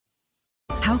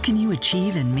How can you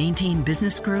achieve and maintain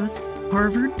business growth?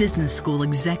 Harvard Business School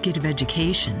Executive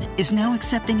Education is now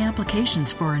accepting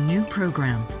applications for a new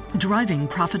program, Driving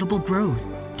Profitable Growth.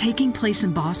 Taking place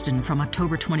in Boston from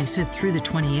October 25th through the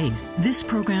 28th, this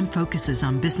program focuses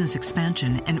on business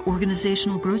expansion and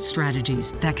organizational growth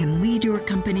strategies that can lead your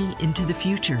company into the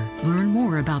future. Learn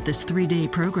more about this 3-day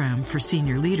program for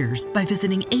senior leaders by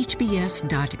visiting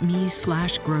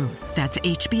hbs.me/growth. That's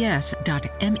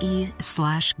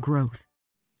hbs.me/growth.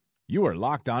 You are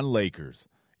Locked On Lakers,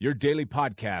 your daily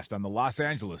podcast on the Los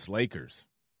Angeles Lakers.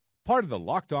 Part of the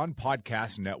Locked On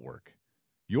Podcast Network.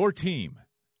 Your team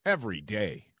every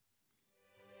day.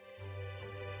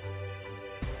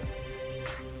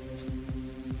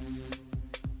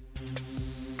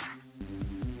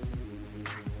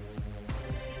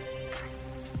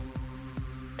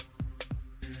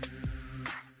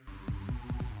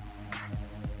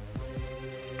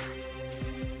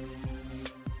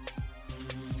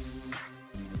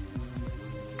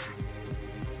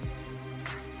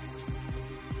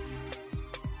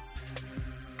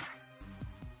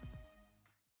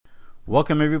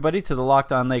 Welcome, everybody, to the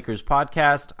Locked On Lakers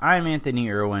podcast. I'm Anthony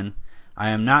Irwin.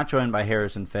 I am not joined by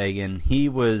Harrison Fagan. He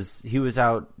was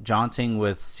out jaunting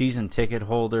with season ticket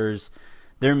holders.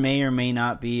 There may or may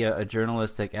not be a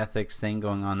journalistic ethics thing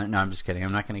going on there. No, I'm just kidding.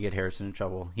 I'm not going to get Harrison in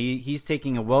trouble. He's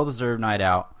taking a well-deserved night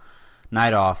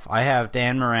off. I have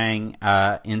Dan Marang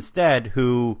instead,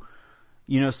 who,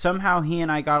 somehow he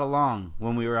and I got along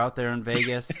when we were out there in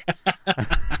Vegas.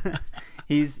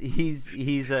 He's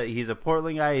a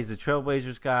Portland guy. He's a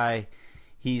Trailblazers guy.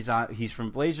 He's from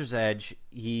Blazers Edge.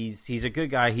 He's a good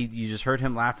guy. You just heard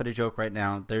him laugh at a joke right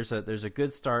now. There's a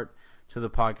good start to the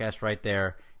podcast right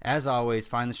there. As always,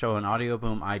 find the show on Audio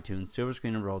Boom, iTunes, Silver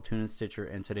Screen and Roll, TuneIn, Stitcher,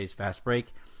 and today's Fast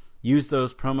Break. Use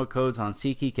those promo codes on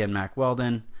SeatGeek and Mac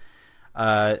Weldon.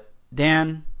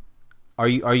 Dan, are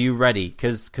you ready?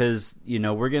 Because I'm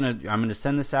gonna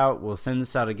send this out. We'll send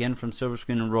this out again from Silver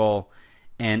Screen and Roll.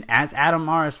 And as Adam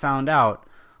Morris found out,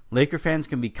 Laker fans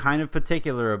can be kind of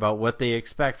particular about what they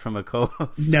expect from a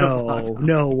co-host.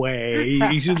 No way.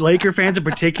 Laker fans are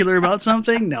particular about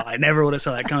something? No, I never would have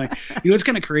saw that coming. What's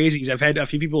kind of crazy is I've had a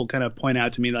few people kind of point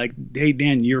out to me like, hey,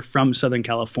 Dan, you're from Southern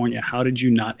California. How did you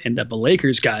not end up a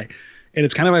Lakers guy? And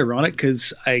it's kind of ironic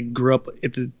because I grew up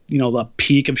at the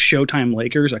peak of Showtime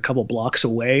Lakers a couple blocks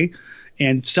away.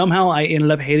 And somehow I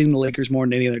ended up hating the Lakers more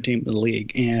than any other team in the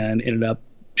league and ended up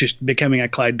just becoming a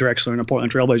Clyde Drexler and a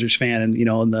Portland Trailblazers fan, and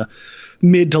in the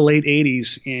mid to late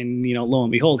 '80s, and lo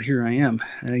and behold, here I am,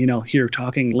 here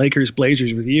talking Lakers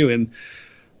Blazers with you, and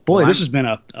boy, this has been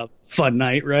a fun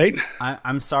night, right?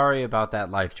 I'm sorry about that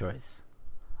life choice.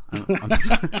 I'm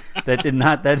sorry. That did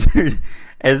not. That's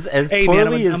as hey,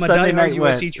 poorly man, as Sunday night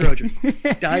went. USC Trojan,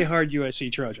 diehard USC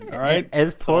Trojan. All right,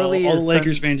 as poorly all as the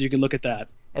Lakers fans, you can look at that.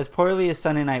 As poorly as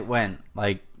Sunday night went,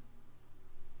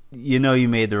 you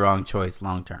made the wrong choice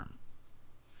long term.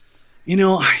 I don't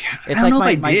know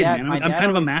if I did, man. I'm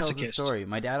kind of a masochist.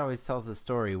 My dad always tells a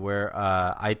story where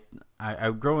I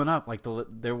growing up,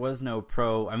 there was no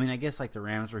pro. I mean, I guess the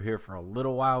Rams were here for a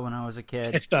little while when I was a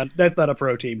kid. That's not a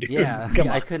pro team, dude. Yeah, Come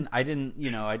on. I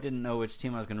didn't know which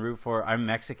team I was going to root for. I'm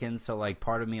Mexican, so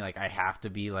part of me I have to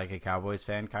be a Cowboys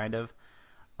fan, kind of.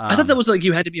 I thought that was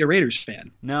you had to be a Raiders fan.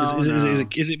 No,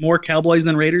 is it more Cowboys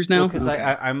than Raiders now? Because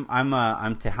I'm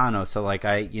Tejano, so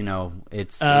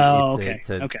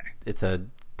it's a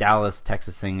Dallas,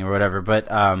 Texas thing or whatever. But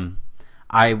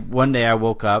one day I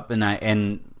woke up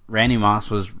and Randy Moss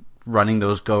was running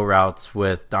those go routes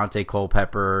with Dante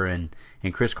Culpepper and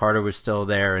Chris Carter was still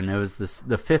there, and it was the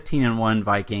 15-1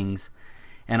 Vikings.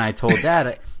 And I told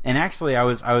Dad, and actually I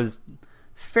was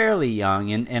fairly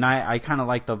young, and I kind of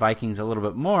like the Vikings a little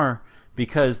bit more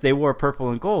because they wore purple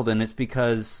and gold, and it's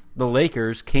because the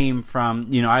Lakers came from,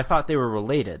 I thought they were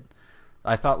related.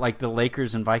 I thought the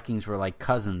Lakers and Vikings were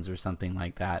cousins or something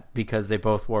like that because they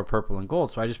both wore purple and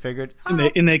gold. So I just figured,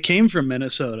 and they came from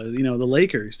Minnesota. The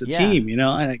Lakers, the team.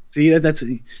 I see that's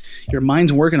your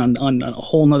mind's working on a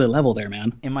whole nother level there,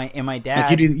 man. And my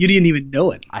dad, you didn't even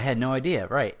know it. I had no idea,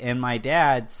 right? And my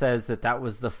dad says that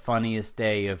was the funniest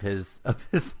day of his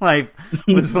life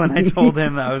was when I told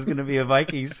him that I was going to be a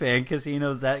Vikings fan because he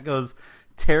knows that goes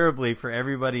terribly for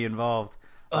everybody involved.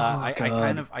 I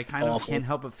kind of can't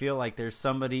help but feel like there's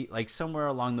somebody somewhere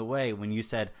along the way when you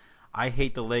said I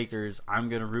hate the Lakers, I'm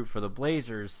gonna root for the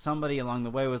Blazers. Somebody along the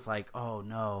way was like, oh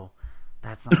no,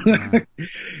 that's not gonna...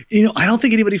 I don't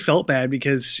think anybody felt bad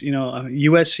because I'm a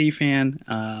USC fan,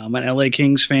 I'm an LA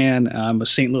Kings fan, I'm a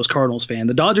St. Louis Cardinals fan.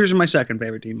 The Dodgers are my second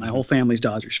favorite team. My whole family's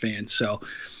Dodgers fans, so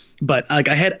But like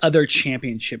I had other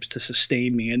championships to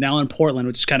sustain me. And now in Portland,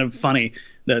 which is kind of funny,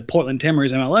 the Portland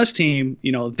Timbers MLS team,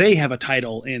 they have a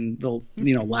title in the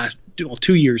last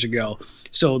 2 years ago.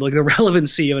 So like the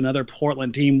relevancy of another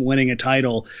Portland team winning a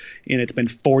title, and it's been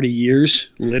 40 years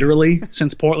literally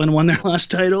since Portland won their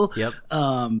last title. Yep.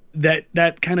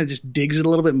 That kind of just digs it a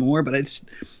little bit more. But it's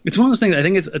one of those things. I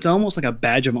think it's almost like a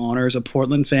badge of honor as a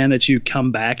Portland fan that you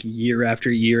come back year after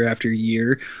year after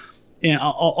year. And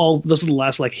this is the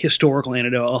last like historical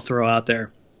anecdote I'll throw out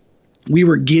there. We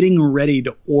were getting ready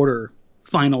to order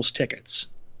finals tickets.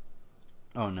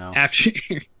 Oh no! After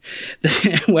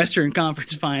the Western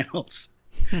Conference Finals,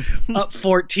 up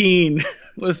 14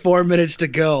 with 4 minutes to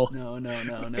go. No.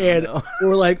 And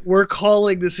we're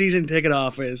calling the season ticket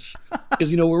office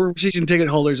because we're season ticket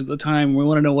holders at the time. We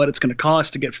want to know what it's going to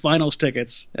cost to get finals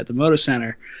tickets at the Moda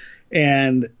Center.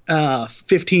 And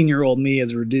 15-year-old me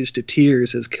is reduced to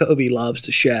tears as Kobe lobs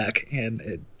to Shaq and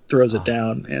it throws it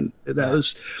down. And that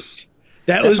was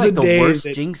like the day. Worst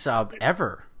jinx job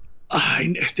ever.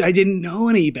 I didn't know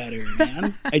any better,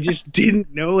 man. I just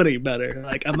didn't know any better.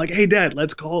 Like I'm like, hey, Dad,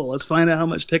 let's call. Let's find out how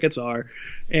much tickets are,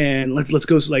 and let's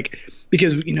go.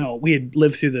 Because we had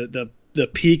lived through the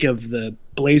peak of the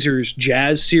Blazers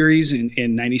Jazz series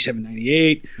in 97,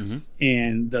 98, mm-hmm.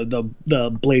 and the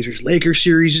Blazers Lakers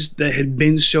series that had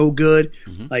been so good.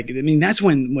 Mm-hmm. That's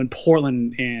when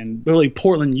Portland and really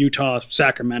Portland, Utah,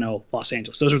 Sacramento, Los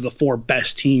Angeles. Those were the four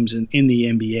best teams in the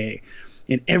NBA.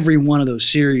 In every one of those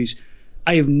series,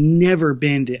 I have never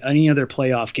been to any other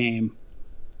playoff game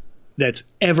that's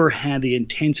ever had the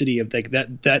intensity of like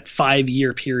that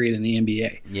 5-year period in the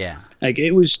NBA. Yeah, like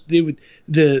I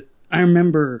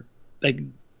remember like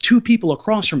two people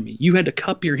across from me. You had to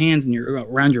cup your hands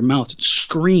around your mouth and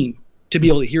scream to be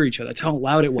able to hear each other. That's how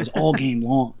loud it was all game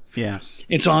long. Yeah,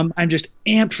 and so I'm just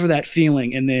amped for that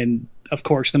feeling. And then of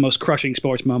course the most crushing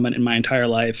sports moment in my entire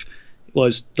life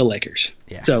was the Lakers.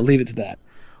 Yeah. So leave it to that.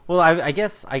 Well, I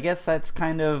guess that's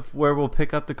kind of where we'll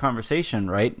pick up the conversation,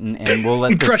 right? And we'll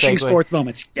let this crushing segue. Sports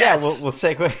moments. Yes. Yeah, we'll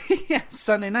segue. Yeah,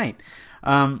 Sunday night.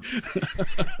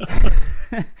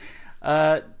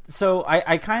 So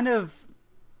I kind of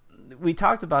we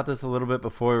talked about this a little bit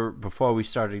before we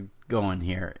started going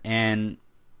here, and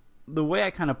the way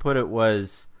I kind of put it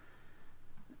was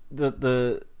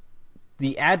the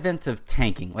advent of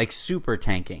tanking, like super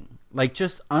tanking. Like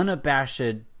just unabashed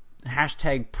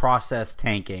 #process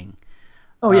tanking.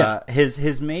 Oh yeah,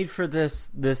 has made for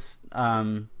this it's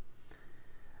a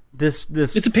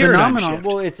phenomenon.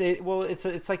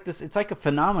 It's like a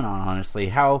phenomenon. Honestly,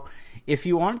 how if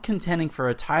you aren't contending for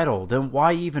a title, then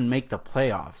why even make the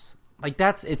playoffs? Like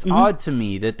it's mm-hmm. odd to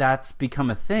me that's become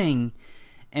a thing,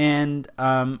 and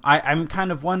I'm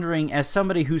kind of wondering as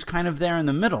somebody who's kind of there in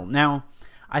the middle now.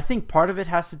 I think part of it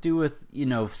has to do with,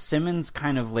 Simmons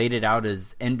kind of laid it out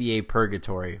as NBA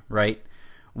purgatory, right?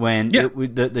 When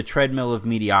the treadmill of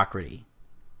mediocrity.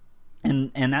 And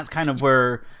that's kind of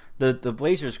where the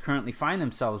Blazers currently find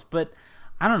themselves. But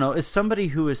I don't know, as somebody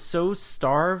who is so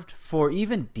starved for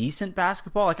even decent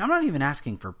basketball, like I'm not even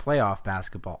asking for playoff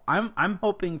basketball. I'm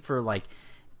hoping for like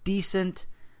decent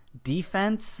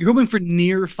defense. You're hoping for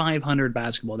near 500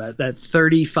 basketball, that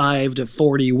 35 to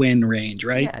 40 win range,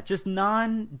 right? Yeah, just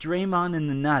non-Draymond in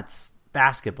the nuts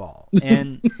basketball.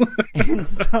 And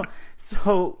so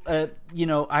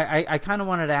I kind of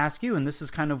wanted to ask you, and this is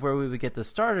kind of where we would get this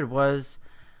started, was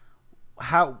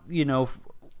how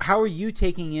are you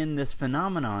taking in this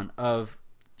phenomenon of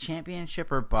championship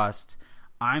or bust?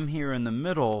 I'm here in the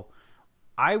middle.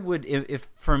 I would, if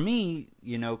for me,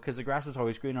 because the grass is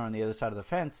always greener on the other side of the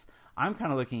fence, I'm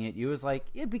kind of looking at you as like,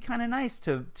 it'd be kind of nice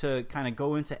to kind of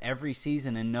go into every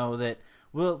season and know that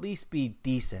we'll at least be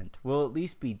decent. We'll at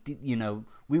least be,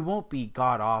 we won't be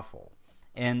god-awful.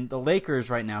 And the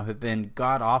Lakers right now have been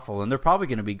god-awful, and they're probably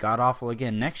going to be god-awful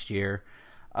again next year.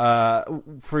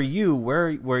 For you,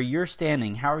 where you're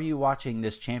standing, how are you watching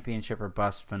this championship or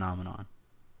bust phenomenon?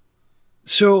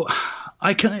 So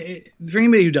for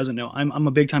anybody who doesn't know, I'm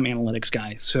a big time analytics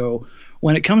guy. So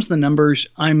when it comes to the numbers,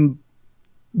 I'm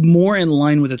more in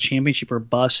line with a championship or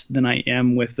bust than I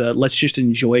am with let's just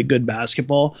enjoy good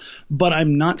basketball. But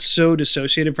I'm not so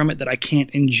dissociated from it that I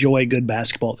can't enjoy good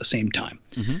basketball at the same time.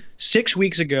 Mm-hmm. 6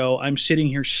 weeks ago, I'm sitting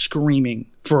here screaming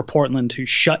for Portland to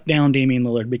shut down Damian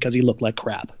Lillard because he looked like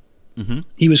crap. Mm-hmm.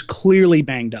 He was clearly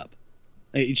banged up.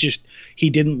 It's just he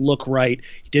didn't look right.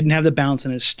 He didn't have the bounce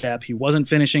in his step. He wasn't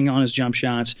finishing on his jump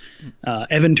shots.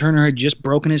 Evan Turner had just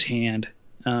broken his hand.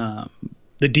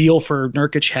 The deal for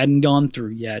Nurkic hadn't gone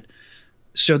through yet.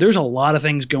 So there's a lot of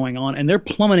things going on, and they're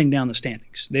plummeting down the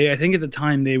standings. I think at the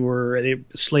time they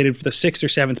slated for the 6th or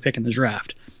 7th pick in the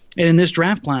draft. And in this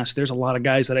draft class, there's a lot of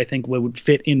guys that I think would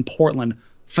fit in Portland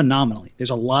phenomenally. There's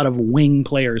a lot of wing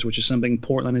players, which is something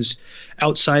Portland is,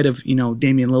 outside of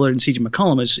Damian Lillard and CJ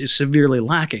McCollum, is severely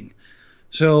lacking.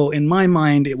 So in my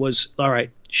mind, it was, all right,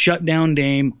 shut down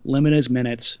Dame, limit his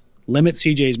minutes, limit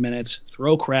CJ's minutes,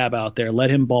 throw Crabbe out there, let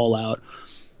him ball out.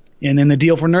 And then the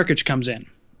deal for Nurkic comes in.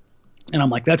 And I'm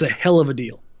like, that's a hell of a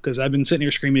deal. Because I've been sitting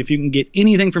here screaming, if you can get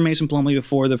anything from Mason Plumlee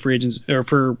before the free agents or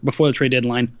before the trade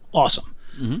deadline, awesome.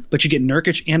 Mm-hmm. But you get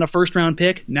Nurkic and a first-round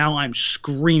pick, now I'm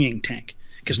screaming tank.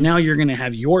 Because now you're going to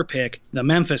have your pick, the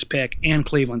Memphis pick, and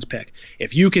Cleveland's pick.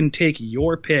 If you can take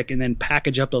your pick and then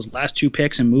package up those last two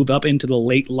picks and move up into the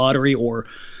late lottery or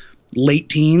late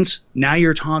teens, now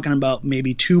you're talking about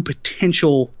maybe two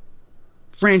potential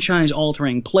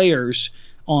franchise-altering players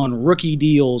on rookie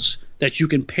deals that you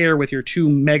can pair with your two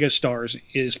megastars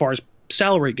as far as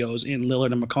salary goes in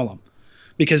Lillard and McCollum.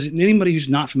 Because anybody who's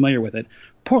not familiar with it,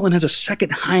 Portland has a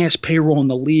second highest payroll in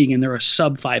the league, and they're a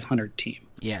sub-500 team.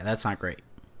 Yeah, that's not great.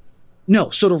 No,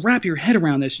 so to wrap your head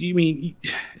around this, you mean,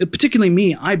 particularly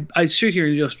me, I sit here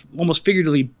and just almost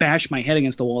figuratively bash my head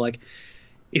against the wall. Like,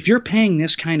 if you're paying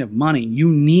this kind of money, you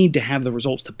need to have the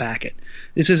results to back it.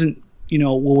 This isn't,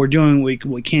 well, we're doing what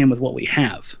we can with what we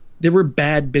have. There were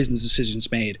bad business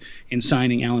decisions made in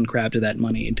signing Alan Crabbe to that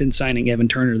money and in signing Evan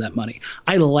Turner to that money.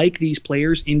 I like these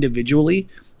players individually.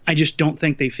 I just don't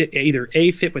think they fit, either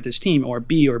A, fit with this team, or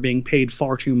B, are being paid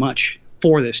far too much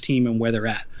for this team and where they're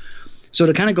at. So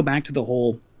to kind of go back to the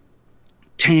whole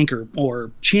tank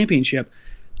or championship,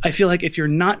 I feel like if you're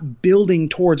not building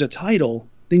towards a title,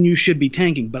 then you should be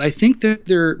tanking. But I think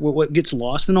that what gets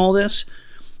lost in all this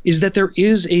is that there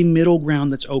is a middle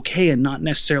ground that's okay and not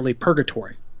necessarily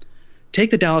purgatory. Take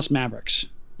the Dallas Mavericks.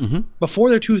 Mm-hmm. Before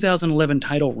their 2011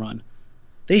 title run,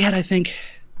 they had, I think,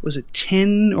 was it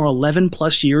 10 or 11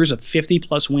 plus years of 50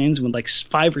 plus wins with like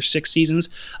 5 or 6 seasons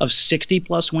of 60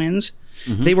 plus wins.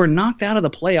 Mm-hmm. They were knocked out of the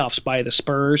playoffs by the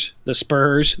Spurs.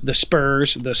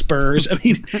 I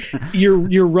mean,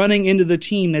 you're running into the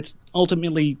team that's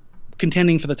ultimately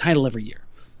contending for the title every year.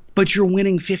 But you're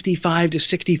winning 55 to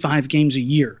 65 games a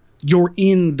year. You're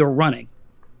in the running.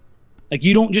 Like,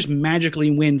 you don't just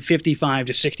magically win 55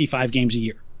 to 65 games a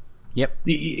year. Yep.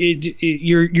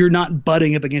 You're not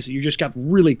butting up against it. You just got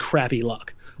really crappy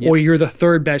luck. Yep. Or you're the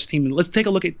third best team. Let's take a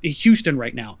look at Houston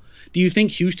right now. Do you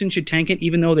think Houston should tank it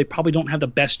even though they probably don't have the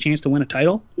best chance to win a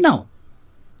title? No.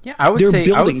 Yeah, I would say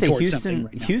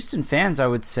Houston fans, I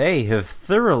would say, have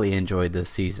thoroughly enjoyed this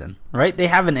season, right? They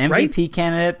have an MVP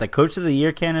candidate, the Coach of the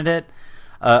Year candidate,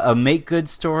 a make-good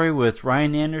story with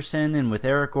Ryan Anderson and with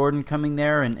Eric Gordon coming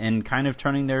there and kind of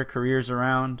turning their careers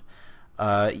around.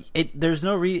 There's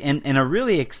no and a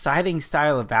really exciting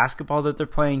style of basketball that they're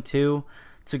playing too,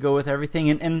 to go with everything.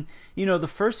 And the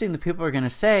first thing that people are going to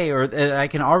say, or I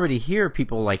can already hear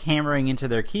people like hammering into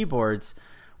their keyboards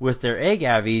with their egg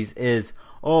avies, is,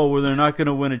 oh, well, they're not going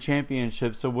to win a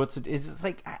championship, so what's it? It's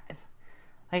like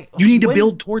you need to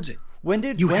build towards it.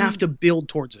 You have to build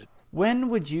towards it. When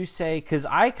would you say, because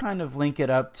I kind of link it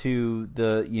up to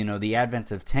the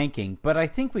advent of tanking, but I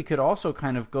think we could also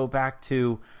kind of go back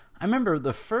to, I remember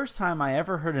the first time I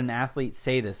ever heard an athlete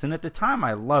say this, and at the time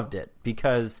I loved it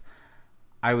because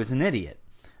I was an idiot.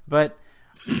 But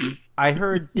I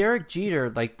heard Derek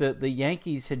Jeter, like the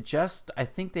Yankees had just, I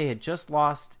think they had just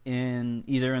lost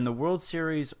either in the World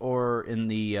Series or in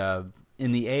the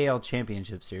AL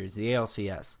Championship Series, the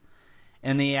ALCS.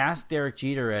 And they asked Derek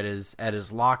Jeter at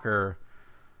his locker,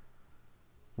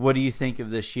 what do you think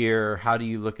of this year? How do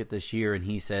you look at this year? And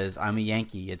he says, I'm a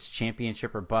Yankee. It's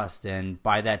championship or bust. And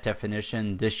by that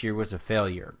definition, this year was a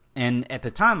failure. And at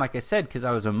the time, like I said, because I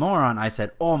was a moron, I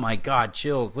said, oh my God,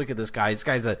 chills. Look at this guy. This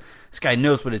guy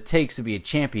knows what it takes to be a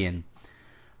champion.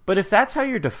 But if that's how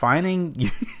you're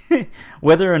defining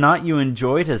whether or not you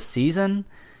enjoyed a season,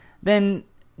 then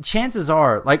chances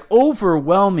are, like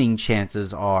overwhelming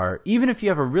chances are, even if you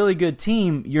have a really good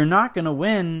team, you're not going to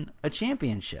win a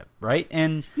championship, right?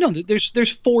 And no,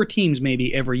 there's 4 teams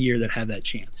maybe every year that have that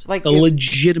chance, like a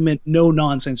legitimate, no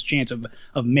nonsense chance of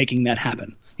making that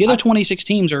happen. The other 26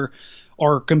 teams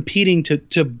are competing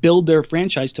to build their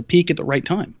franchise to peak at the right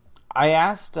time. I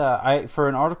asked for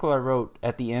an article I wrote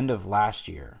at the end of last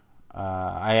year.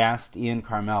 I asked Ian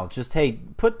Carmel, just, hey,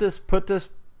 put this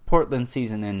Portland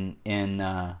season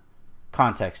in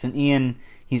context. And Ian,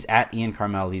 he's at Ian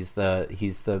Carmel. He's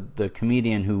the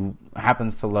comedian who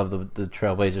happens to love the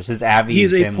Trailblazers. His Avi.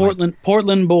 He's a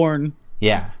Portland born.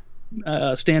 Yeah,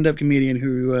 stand-up comedian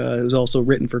who has also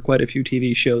written for quite a few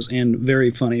TV shows and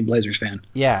very funny Blazers fan.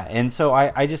 Yeah, and so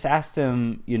I just asked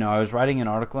him, I was writing an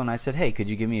article and I said, hey, could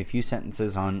you give me a few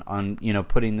sentences on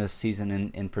putting this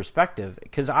season in perspective?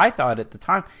 Because I thought at the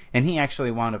time, and he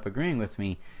actually wound up agreeing with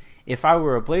me, if I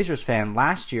were a Blazers fan,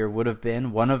 last year would have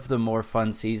been one of the more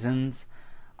fun seasons.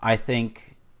 I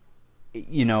think,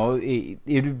 it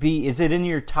would be, is it in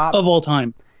your top? Of all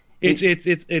time.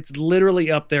 It's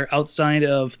literally up there outside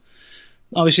of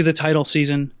obviously the title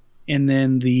season and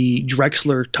then the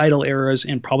Drexler title eras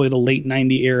and probably the late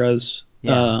 90 eras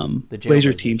the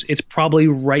Blazer teams. It's probably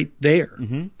right there.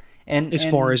 Mm-hmm. As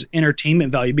far as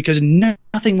entertainment value, because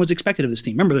nothing was expected of this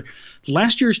team. Remember,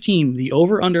 last year's team, the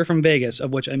over-under from Vegas,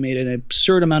 of which I made an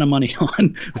absurd amount of money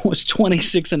on, was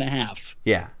 26.5.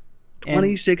 Yeah.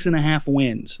 26.5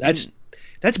 wins.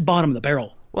 That's bottom of the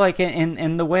barrel. Well,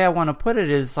 and the way I want to put it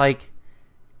is,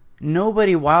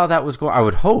 nobody while that was going, I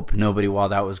would hope nobody while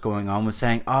that was going on was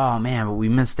saying, oh man, but we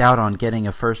missed out on getting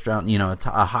a first round,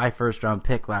 a high first round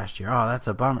pick last year. Oh, that's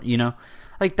a bummer,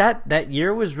 that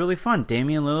year was really fun.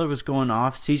 Damian Lillard was going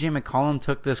off. CJ McCollum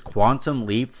took this quantum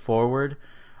leap forward.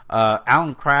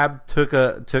 Alan Crabb took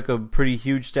a pretty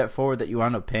huge step forward that you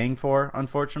wound up paying for,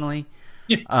 unfortunately.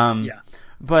 Yeah.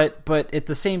 But at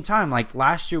the same time,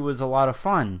 last year was a lot of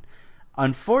fun.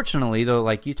 Unfortunately, though,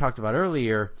 like you talked about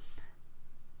earlier,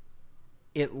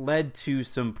 it led to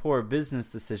some poor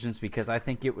business decisions because I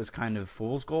think it was kind of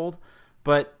fool's gold.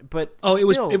 But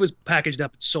still, it was packaged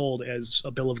up and sold as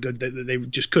a bill of goods that they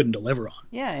just couldn't deliver on.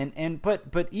 Yeah,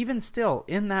 but even still,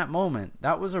 in that moment,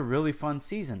 that was a really fun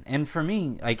season. And for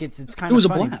me, it's kind of was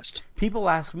funny. A blast. People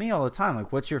ask me all the time,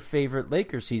 what's your favorite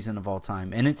Lakers season of all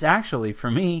time? And it's actually, for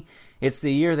me, it's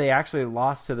the year they actually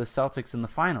lost to the Celtics in the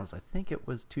finals. I think it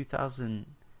was 2000.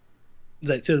 Is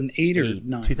that 2008 or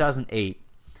 9? 2008.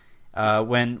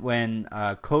 When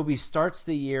Kobe starts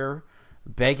the year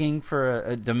begging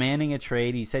for demanding a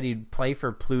trade. He said he'd play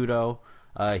for Pluto.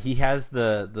 He has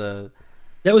the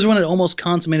that was when it almost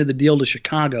consummated the deal to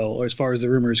Chicago, or as far as the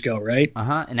rumors go, right?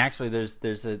 And actually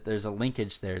there's a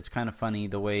linkage there. It's kind of funny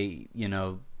the way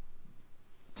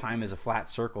time is a flat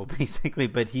circle basically,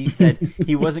 but he said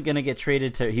he wasn't going to get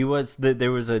traded to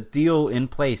there was a deal in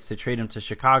place to trade him to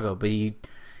Chicago, but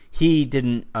he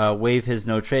didn't waive his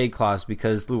no trade clause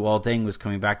because Luol Deng was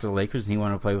coming back to the Lakers and he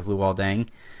wanted to play with Luol Deng.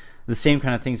 The same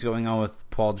kind of things going on with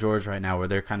Paul George right now, where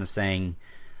they're kind of saying,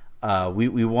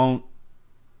 we won't.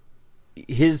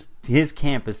 His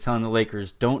camp is telling the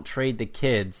Lakers, don't trade the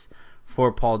kids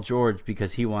for Paul George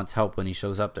because he wants help when he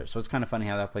shows up there. So it's kind of funny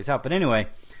how that plays out. But anyway,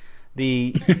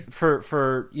 for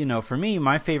me,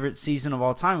 my favorite season of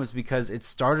all time was because it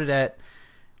started at,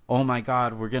 oh my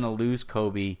God, we're gonna lose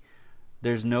Kobe.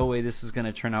 There's no way this is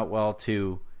gonna turn out well.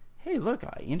 To, hey, look,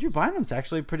 Andrew Bynum's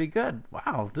actually pretty good.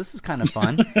 Wow, this is kind of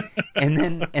fun. and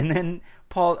then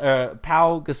Pau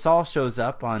Gasol shows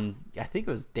up on, I think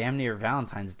it was damn near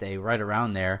Valentine's Day, right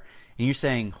around there, and you're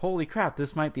saying, holy crap,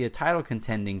 this might be a title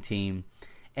contending team.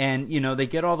 And they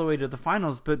get all the way to the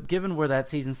finals, but given where that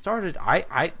season started,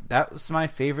 that was my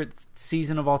favorite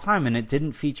season of all time, and it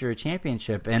didn't feature a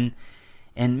championship. And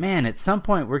man, at some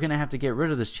point we're gonna have to get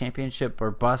rid of this championship or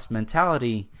bust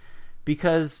mentality.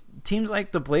 Because teams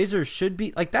like the Blazers should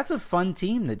be that's a fun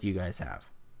team that you guys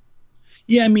have.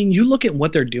 Yeah, I mean, you look at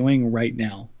what they're doing right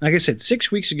now. Like I said,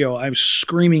 6 weeks ago, I was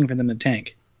screaming for them to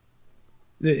tank.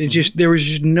 There was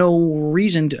just no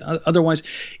reason to. Otherwise,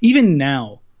 even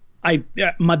now,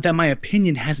 my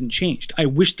opinion hasn't changed. I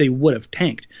wish they would have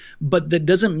tanked, but that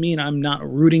doesn't mean I'm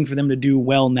not rooting for them to do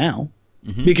well now.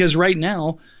 Mm-hmm. Because right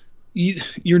now,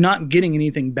 you're not getting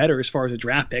anything better as far as a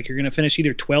draft pick. You're going to finish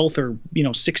either 12th or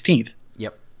 16th.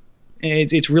 Yep.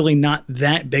 It's really not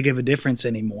that big of a difference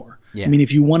anymore. Yeah. I mean,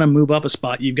 if you want to move up a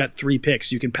spot, you've got 3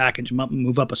 picks. You can package them up and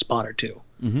move up a spot or 2.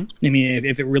 Mm-hmm. I mean,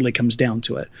 if it really comes down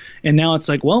to it. And now it's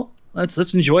like, well, let's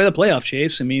enjoy the playoff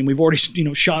chase. I mean, we've already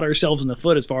shot ourselves in the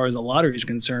foot as far as the lottery is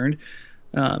concerned.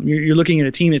 You're looking at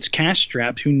a team that's cash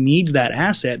strapped who needs that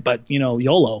asset, but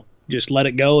YOLO, just let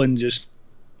it go and just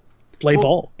play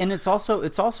ball. And it's also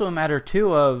a matter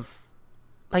too of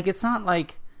it's not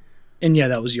like. And yeah,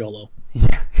 that was YOLO.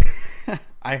 Yeah.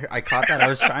 I caught that. I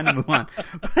was trying to move on,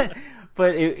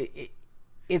 but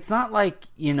it's not like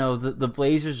the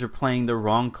Blazers are playing the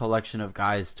wrong collection of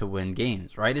guys to win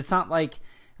games, right? It's not like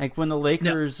when the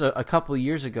Lakers a couple of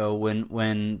years ago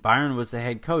when Byron was the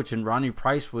head coach and Ronnie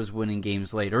Price was winning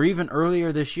games late, or even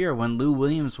earlier this year when Lou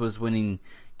Williams was winning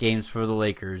games for the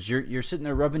Lakers. You're sitting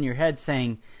there rubbing your head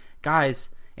saying, guys,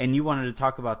 and you wanted to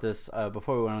talk about this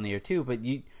before we went on the air too, but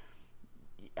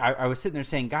I was sitting there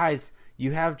saying, guys,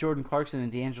 you have Jordan Clarkson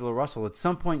and D'Angelo Russell. At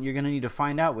some point, you're going to need to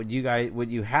find out what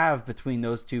you have between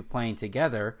those two playing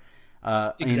together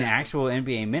in actual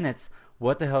NBA minutes.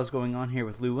 What the hell is going on here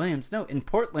with Lou Williams? No, in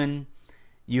Portland,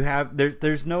 you have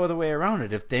there's no other way around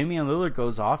it. If Damian Lillard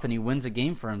goes off and he wins a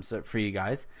game for you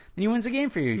guys, then he wins a game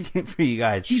for you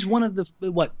guys. He's one of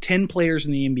the 10 players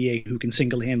in the NBA who can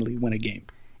single-handedly win a game.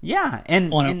 Yeah,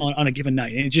 on a given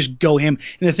night, and it just go him.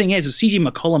 And the thing is C.J.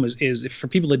 McCollum is for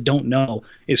people that don't know,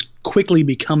 is quickly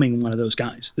becoming one of those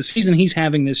guys. The season he's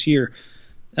having this year,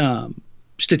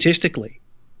 statistically,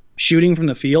 shooting from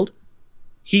the field,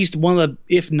 he's one of the,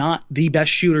 if not the best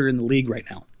shooter in the league right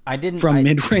now.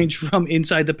 Mid-range, from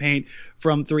inside the paint,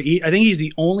 from three. I think he's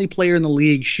the only player in the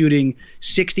league shooting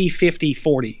 60, 50,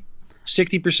 40.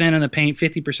 60% in the paint,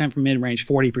 50% from mid-range,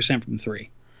 40% from three.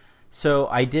 So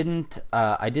I didn't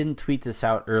tweet this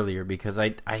out earlier because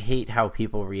I hate how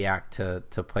people react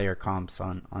to player comps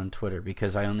on Twitter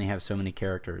because I only have so many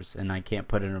characters and I can't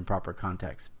put it in proper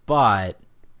context. But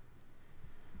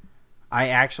I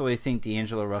actually think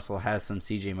D'Angelo Russell has some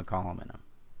C.J. McCollum in him.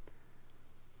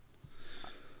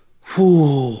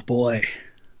 Oh boy!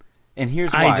 And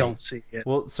here's why I don't see it.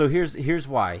 Well, so here's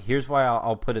why. Here's why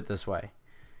I'll put it this way: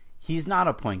 he's not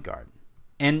a point guard.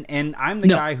 And I'm the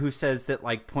guy who says that,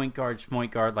 like, point guard,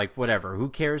 like, whatever. Who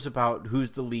cares about who's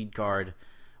the lead guard?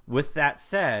 With that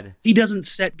said... He doesn't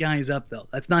set guys up, though.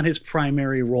 That's not his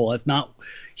primary role. That's not...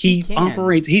 He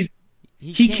operates...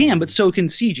 He can, but so can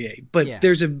CJ. But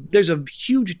there's a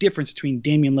huge difference between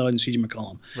Damian Lillard and CJ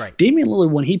McCollum. Right. Damian Lillard,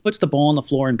 when he puts the ball on the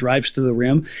floor and drives to the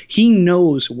rim, he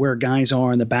knows where guys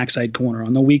are in the backside corner,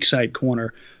 on the weak side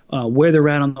corner, where they're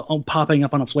at popping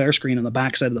up on a flare screen on the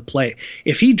backside of the play.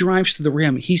 If he drives to the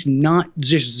rim, he's not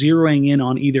just zeroing in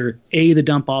on either A, the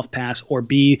dump off pass, or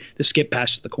B, the skip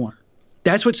pass to the corner.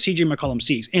 That's what CJ McCollum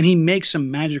sees, and he makes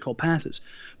some magical passes.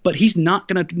 But he's not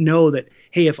going to know that,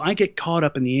 hey, if I get caught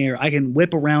up in the air, I can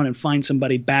whip around and find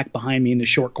somebody back behind me in the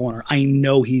short corner. I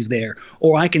know he's there.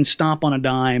 Or I can stop on a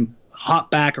dime,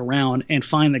 hop back around, and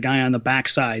find the guy on the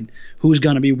backside who's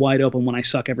going to be wide open when I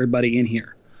suck everybody in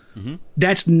here. Mm-hmm.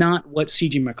 That's not what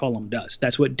C.J. McCollum does.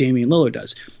 That's what Damian Lillard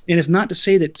does. And it's not to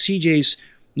say that C.J.'s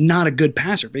not a good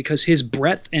passer, because his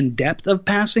breadth and depth of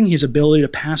passing, his ability to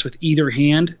pass with either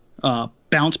hand,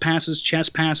 bounce passes,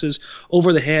 chest passes,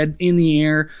 over the head, in the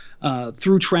air,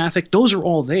 through traffic, those are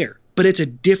all there. But it's a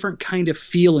different kind of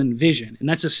feel and vision. And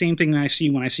that's the same thing that I see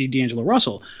when I see D'Angelo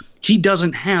Russell. He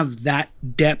doesn't have that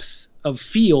depth of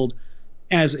field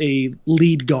as a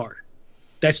lead guard.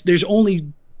 There's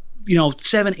only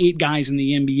 7-8 guys in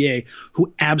the NBA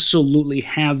who absolutely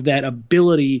have that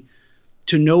ability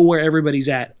to know where everybody's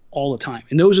at all the time.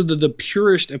 And those are the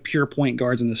purest of pure point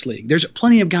guards in this league. There's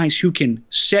plenty of guys who can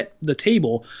set the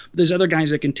table, but there's other guys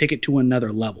that can take it to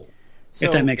another level,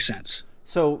 if that makes sense.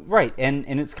 So, right, and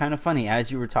it's kind of funny,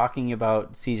 as you were talking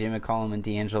about C.J. McCollum and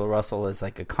D'Angelo Russell as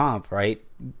like a comp, right?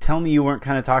 Tell me you weren't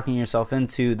kind of talking yourself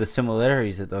into the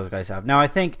similarities that those guys have. Now, I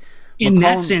think in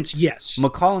that sense, yes.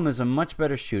 McCollum is a much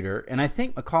better shooter, and I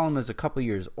think McCollum is a couple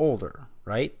years older,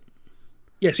 right?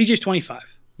 Yeah, CJ's 25.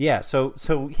 Yeah, so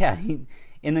yeah,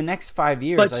 in the next 5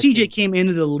 years. But CJ came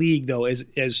into the league though as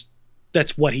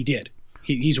that's what he did.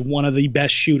 He's one of the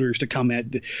best shooters to come at.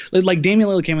 Like Damian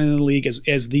Lillard came into the league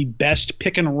as the best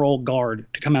pick and roll guard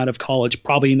to come out of college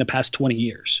probably in the past 20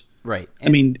 years. Right. I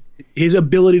mean, his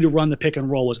ability to run the pick and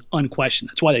roll was unquestioned.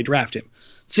 That's why they drafted him.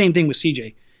 Same thing with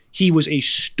CJ. He was a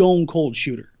stone cold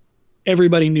shooter.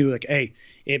 Everybody knew, like, hey,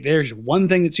 if there's one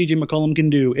thing that CJ McCollum can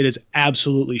do, it is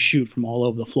absolutely shoot from all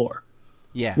over the floor.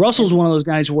 Yeah. Russell's one of those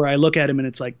guys where I look at him and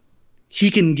it's like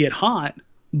he can get hot,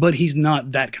 but he's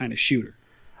not that kind of shooter.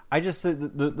 I just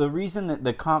the reason that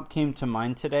the comp came to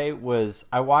mind today was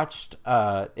I watched.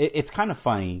 It's kind of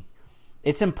funny.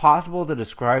 It's impossible to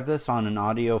describe this on an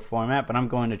audio format, but I'm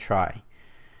going to try.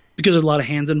 Because there's a lot of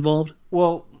hands involved?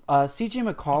 Well, C.J.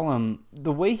 McCollum,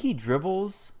 the way he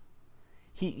dribbles,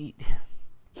 he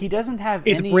doesn't have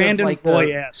it's any Brandon of like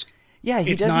Roy-esque. Yeah,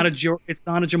 it's not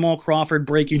a Jamal Crawford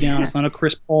break you down. Yeah. It's not a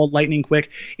Chris Paul lightning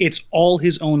quick. It's all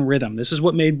his own rhythm. This is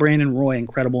what made Brandon Roy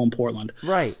incredible in Portland.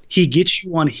 Right. He gets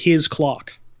you on his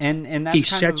clock. And that's he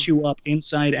sets you up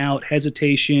inside out,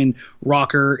 hesitation,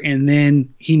 rocker, and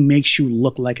then he makes you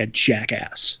look like a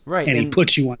jackass. Right. And he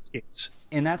puts you on skates.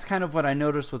 And that's kind of what I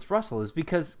noticed with Russell is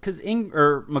because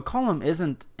McCollum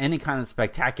isn't any kind of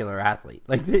spectacular athlete.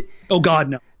 Oh God,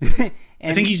 no.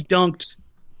 I think he's dunked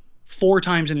 4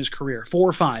 times in his career, 4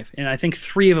 or 5, and I think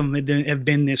 3 of them have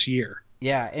been this year.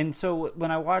 Yeah, and so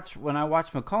when I watch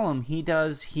McCollum,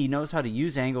 he knows how to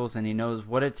use angles and he knows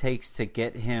what it takes to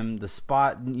get him the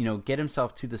spot, get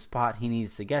himself to the spot he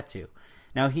needs to get to.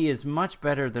 Now, he is much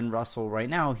better than Russell right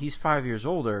now. He's 5 years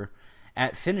older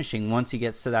at finishing once he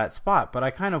gets to that spot. But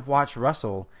I kind of watched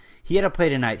Russell. He had a play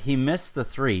tonight. He missed the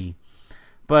three,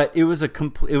 but it was a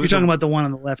complete. You're talking about the one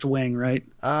on the left wing, right?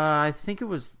 I think it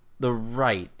was the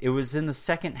right. It was in the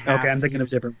second half. Okay, I'm thinking of a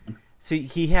different one. So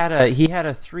he had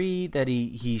a three that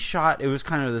he shot. It was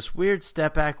kind of this weird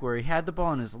step back where he had the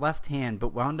ball in his left hand,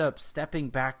 but wound up stepping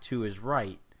back to his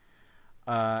right.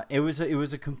 It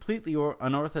was a completely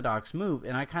unorthodox move,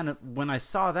 and I kind of, when I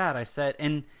saw that, I said,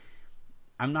 and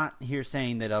I'm not here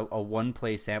saying that a one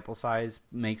play sample size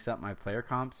makes up my player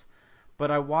comps,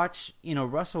 but I watch,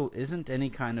 Russell isn't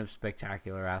any kind of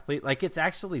spectacular athlete. Like, it's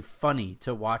actually funny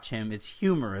to watch him. It's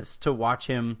humorous to watch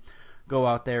him go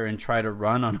out there and try to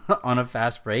run on a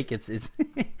fast break. It's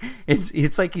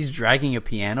like he's dragging a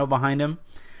piano behind him.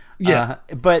 Yeah.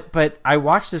 But I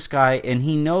watch this guy, and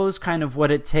he knows kind of what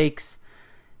it takes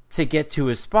to get to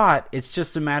his spot. It's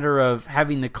just a matter of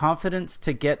having the confidence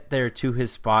to get there to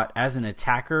his spot as an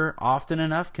attacker often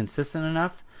enough, consistent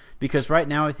enough. Because right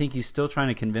now I think he's still trying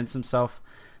to convince himself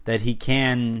that he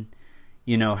can,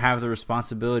 have the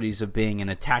responsibilities of being an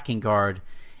attacking guard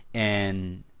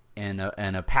and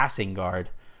a passing guard,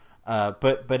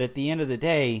 but at the end of the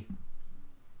day,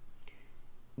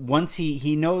 once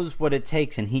he knows what it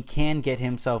takes, and he can get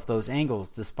himself those angles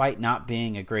despite not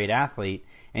being a great athlete,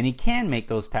 and he can make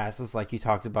those passes like you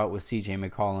talked about with CJ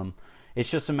McCollum. It's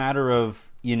just a matter of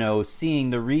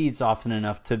seeing the reads often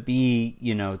enough to be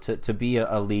to be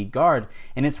a lead guard,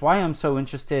 and it's why I'm so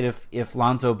interested if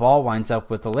Lonzo Ball winds up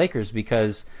with the Lakers,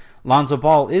 because Lonzo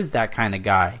Ball is that kind of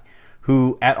guy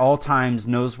who at all times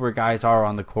knows where guys are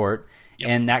on the court. Yep.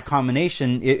 And that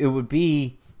combination, it would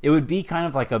be kind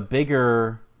of like a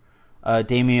bigger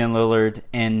Damian Lillard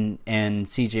and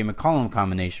CJ McCollum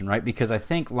combination, right? Because I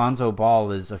think Lonzo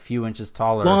Ball is a few inches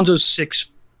taller. Lonzo's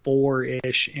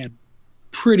 6'4" and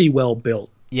pretty well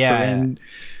built. Yeah,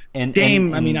 and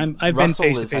Dame. I've been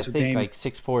face to face with Dame. Like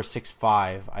 6'4",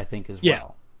 6'5", I think as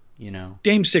well.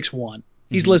 Dame's 6'1".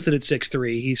 He's listed at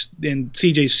 6'3". And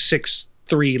CJ's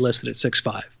 6'3", listed at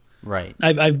 6'5". Right.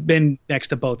 I've been next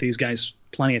to both these guys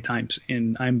plenty of times,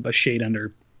 and I'm a shade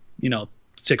under,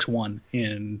 6'1",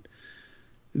 and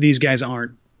these guys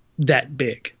aren't that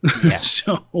big. Yeah.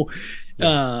 So,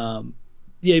 but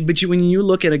when you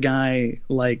look at a guy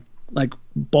like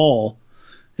Ball,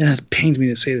 and it pains me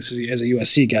to say this as a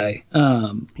USC guy.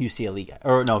 UCLA guy.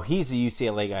 Or no, he's a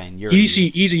UCLA guy and you're he's a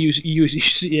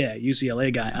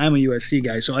UCLA guy. I'm a USC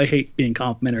guy, so I hate being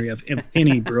complimentary of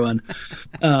any Bruin.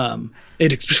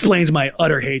 It explains my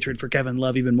utter hatred for Kevin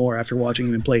Love even more after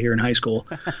watching him play here in high school.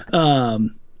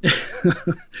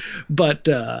 But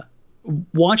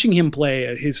watching him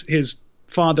play, his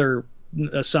father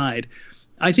aside,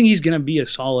 I think he's going to be a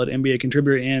solid NBA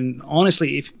contributor. And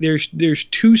honestly, if there's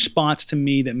two spots to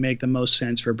me that make the most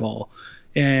sense for Ball,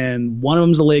 and one of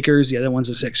them's the Lakers, the other one's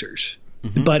the Sixers.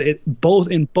 Mm-hmm. But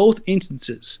in both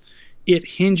instances, it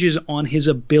hinges on his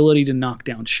ability to knock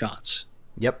down shots.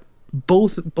 Yep.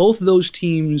 Both those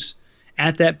teams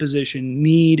at that position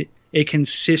need a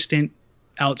consistent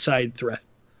outside threat.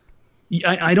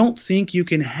 I don't think you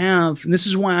can have, and this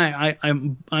is why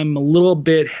I'm a little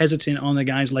bit hesitant on the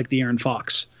guys like De'Aaron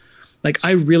Fox. Like,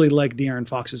 I really like De'Aaron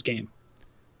Fox's game.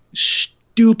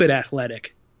 Stupid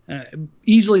athletic.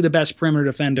 Easily the best perimeter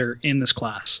defender in this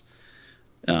class.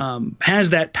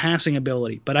 Has that passing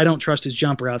ability, but I don't trust his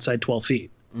jumper outside 12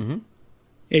 feet. Mm-hmm.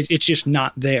 It's just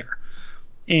not there.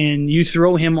 And you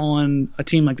throw him on a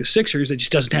team like the Sixers that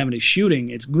just doesn't have any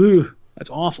shooting, that's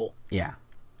awful. Yeah.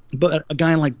 But a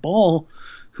guy like Ball,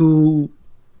 who,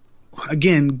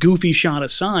 again, goofy shot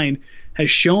aside,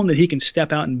 has shown that he can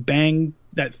step out and bang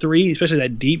that three, especially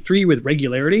that deep three, with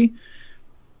regularity,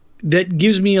 that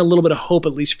gives me a little bit of hope,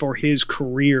 at least for his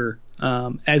career,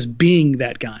 as being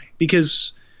that guy.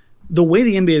 Because the way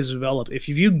the NBA has developed, if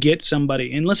you get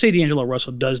somebody, and let's say D'Angelo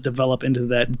Russell does develop into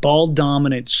that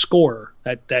ball-dominant scorer,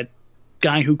 that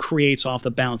guy who creates off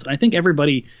the bounce, and I think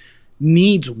everybody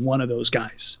needs one of those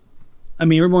guys. I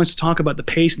mean, everyone wants to talk about the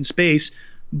pace and space,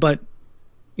 but,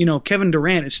 Kevin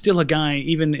Durant is still a guy,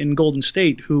 even in Golden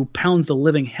State, who pounds the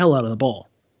living hell out of the ball.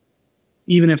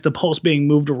 Even if the ball's being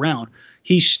moved around,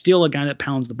 he's still a guy that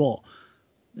pounds the ball.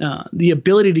 The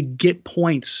ability to get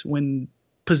points when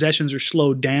possessions are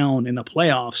slowed down in the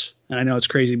playoffs, and I know it's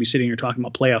crazy to be sitting here talking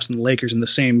about playoffs and the Lakers in the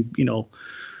same,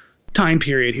 time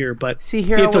period here, but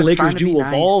if the Lakers do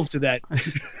evolve to that...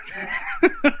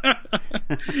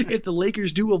 if the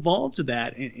Lakers do evolve to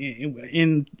that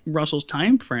in Russell's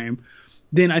time frame,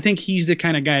 then I think he's the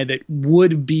kind of guy that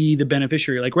would be the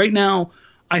beneficiary. Like right now,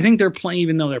 I think they're playing,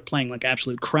 even though they're playing like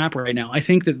absolute crap right now, I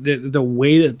think that the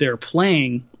way that they're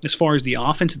playing, as far as the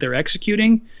offense that they're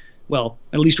executing, well,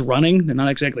 at least running, they're not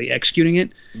exactly executing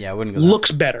it. Yeah, I wouldn't go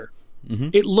looks better. Mm-hmm.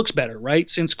 It looks better, right?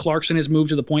 Since Clarkson has moved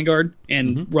to the point guard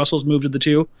and Russell's moved to the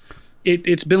 2,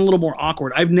 it's been a little more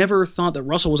awkward. I've never thought that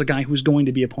Russell was a guy who was going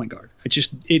to be a point guard.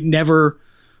 It never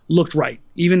looked right.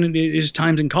 Even in his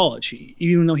times in college,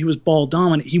 even though he was ball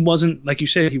dominant, he wasn't, like you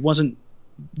said, he wasn't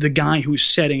the guy who was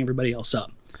setting everybody else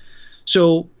up.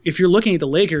 So if you're looking at the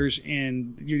Lakers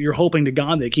and you're hoping to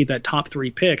God they keep that top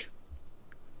 3 pick,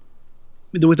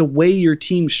 with the way your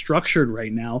team's structured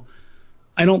right now,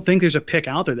 I don't think there's a pick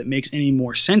out there that makes any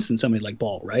more sense than somebody like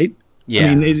Ball, right? Yeah.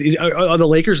 I mean, are the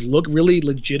Lakers look really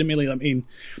legitimately? I mean,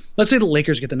 let's say the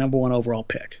Lakers get the number 1 overall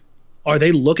pick. Are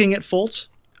they looking at Fultz?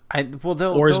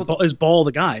 Is Ball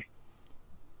the guy?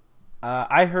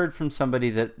 I heard from somebody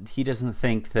that he doesn't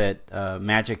think that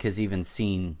Magic has even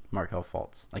seen Markelle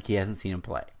Fultz. Like, he hasn't seen him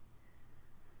play.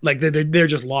 Like they're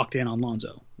just locked in on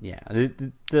Lonzo. Yeah,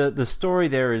 the story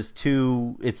there is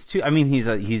too. It's too. I mean, he's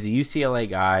a UCLA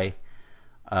guy.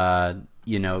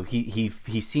 You know, he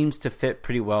seems to fit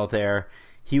pretty well there.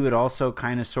 He would also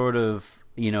kind of sort of,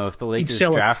 you know, if the Lakers he'd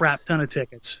sell draft, a crap ton of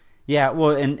tickets. Yeah,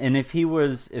 well, and if he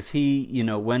you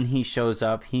know, when he shows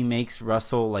up, he makes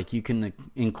Russell, like, you can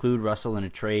include Russell in a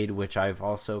trade, which I've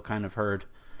also kind of heard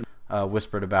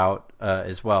whispered about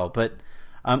as well. But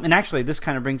and actually, this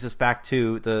kind of brings us back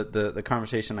to the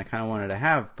conversation I kind of wanted to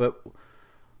have. But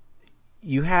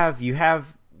you have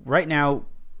right now,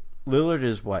 Lillard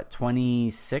is what,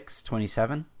 26,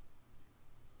 27?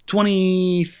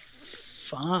 25.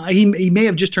 He may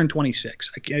have just turned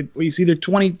 26. He's either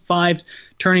 25,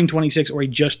 turning 26, or he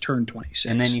just turned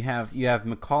 26. And then you have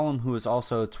McCollum, who is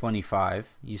also 25.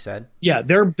 You said. Yeah,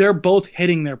 they're both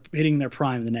hitting their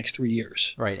prime in the next 3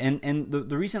 years. Right, and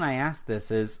the reason I asked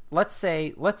this is let's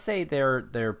say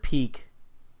their peak,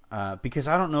 because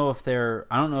I don't know if they're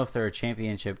a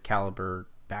championship caliber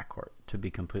backcourt, to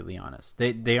be completely honest.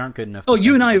 They aren't good enough. Oh,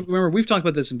 you and I, remember, we've talked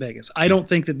about this in Vegas. I don't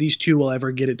think that these two will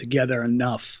ever get it together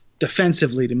enough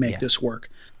defensively to make this work.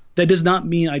 That does not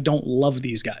mean I don't love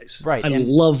these guys. Right. I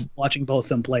love watching both of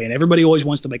them play, and everybody always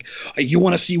wants to make, you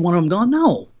want to see one of them gone?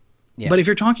 No. Yeah. But if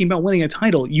you're talking about winning a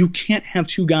title, you can't have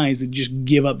two guys that just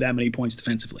give up that many points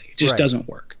defensively. It just doesn't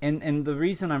work. And the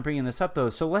reason I'm bringing this up, though,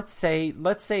 so let's say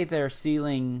their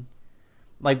ceiling,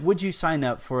 like, would you sign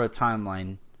up for a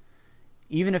timeline,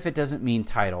 even if it doesn't mean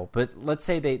title, but let's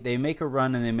say they make a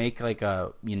run and they make like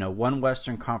one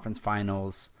Western Conference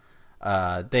Finals.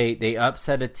 They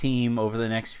upset a team over the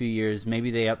next few years.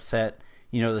 Maybe they upset,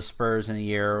 the Spurs in a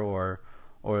year or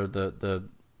the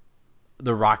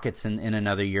Rockets in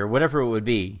another year, whatever it would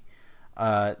be.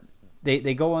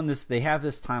 They go on this. They have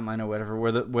this timeline or whatever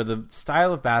where the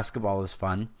style of basketball is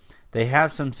fun. They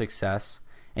have some success,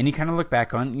 and you kind of look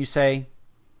back on it and you say,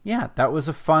 yeah, that was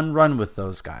a fun run with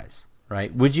those guys,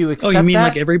 right? Would you accept that? Oh, you mean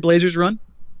like every Blazers run?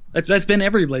 That's been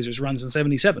every Blazers run since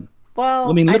 '77. Well,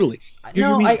 I mean, literally. I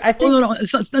think. No,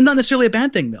 it's not necessarily a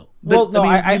bad thing, though. But,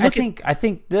 I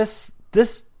think this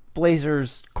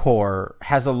Blazers core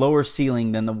has a lower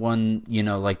ceiling than the one,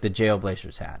 like the Jail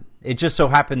Blazers had. It just so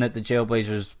happened that the Jail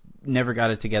Blazers never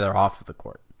got it together off of the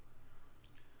court.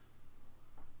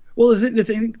 Well,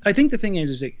 I think the thing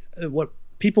is that what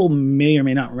people may or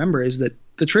may not remember is that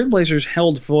the Trailblazers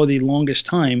held for the longest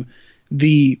time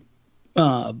the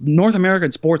North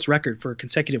American sports record for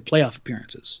consecutive playoff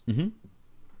appearances. Mm-hmm.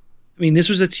 I mean, this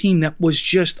was a team that was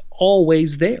just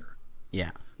always there.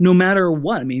 Yeah. No matter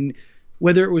what. I mean,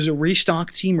 whether it was a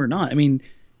restock team or not. I mean,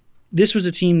 this was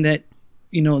a team that,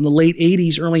 in the late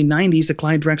 80s, early 90s, the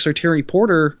Clyde Drexler, Terry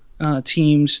Porter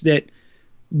teams that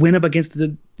went up against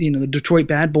the Detroit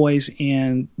Bad Boys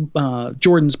and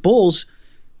Jordan's Bulls.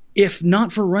 If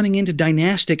not for running into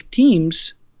dynastic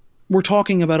teams, we're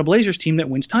talking about a Blazers team that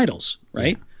wins titles,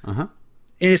 right? Yeah. Uh-huh.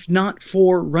 And if not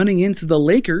for running into the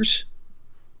Lakers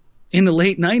in the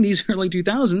late 90s, early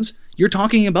 2000s, you're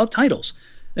talking about titles.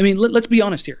 I mean, let's be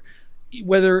honest here.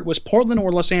 Whether it was Portland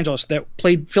or Los Angeles that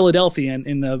played Philadelphia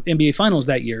in the NBA Finals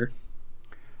that year,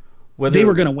 they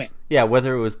were going to win. Yeah,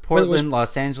 whether it was Portland,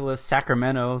 Los Angeles,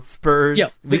 Sacramento,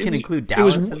 Spurs, we can include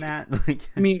Dallas in that.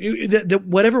 I mean,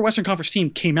 whatever Western Conference team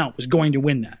came out was going to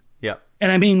win that. Yeah.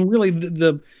 And I mean, really,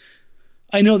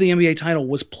 I know the NBA title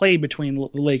was played between the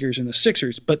Lakers and the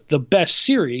Sixers, but the best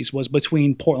series was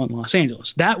between Portland and Los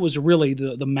Angeles. That was really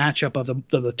the matchup of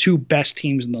the two best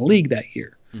teams in the league that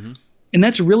year. Mm-hmm. And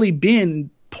that's really been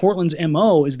Portland's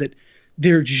MO, is that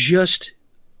they're just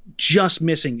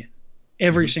missing it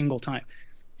every single time.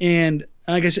 And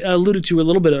like I alluded to a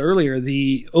little bit earlier,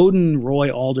 the Odin,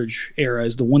 Roy, Aldridge era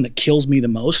is the one that kills me the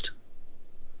most.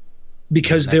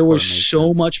 because there was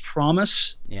so much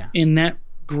promise in that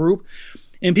group.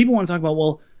 And people want to talk about,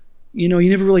 well, you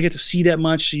never really get to see that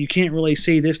much, so you can't really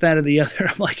say this, that, or the other.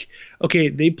 I'm like, okay,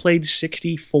 they played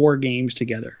 64 games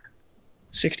together.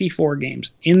 64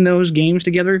 games. In those games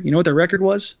together, you know what their record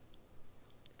was?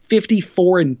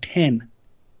 54-10.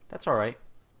 That's all right.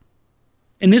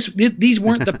 And these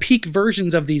weren't the peak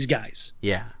versions of these guys.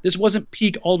 Yeah. This wasn't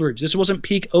peak Aldridge. This wasn't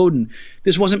peak Odin.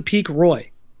 This wasn't peak Roy.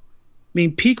 I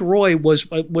mean, peak Roy was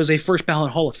a first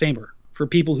ballot Hall of Famer for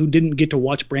people who didn't get to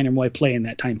watch Brandon Roy play in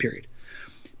that time period.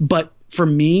 But for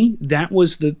me, that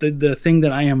was the thing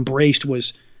that I embraced,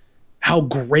 was how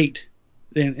great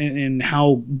and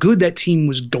how good that team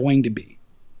was going to be.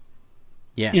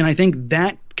 Yeah. And I think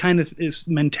that kind of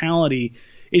mentality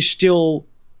is still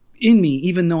in me,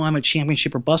 even though I'm a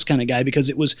championship or bust kind of guy, because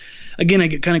it was, again,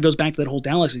 it kind of goes back to that whole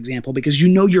Dallas example, because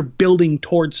you're building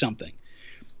towards something.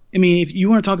 I mean, if you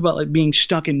want to talk about like being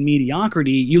stuck in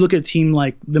mediocrity, you look at a team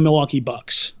like the Milwaukee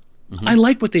Bucks. Mm-hmm. I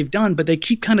like what they've done, but they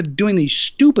keep kind of doing these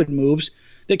stupid moves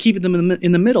that keep them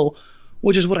in the middle,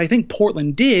 which is what I think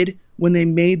Portland did when they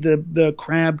made the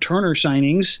Crabbe Turner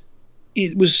signings.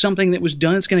 It was something that was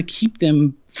done. It's going to keep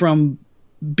them from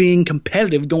being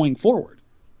competitive going forward.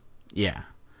 Yeah.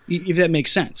 If that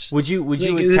makes sense. Would you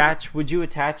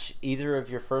attach either of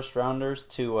your first rounders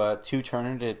to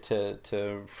Turner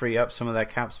to free up some of that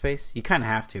cap space? You kind of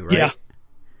have to, right?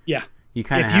 Yeah. You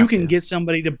kind of have to. If you can get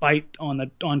somebody to bite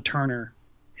on Turner,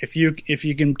 if you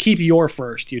can keep your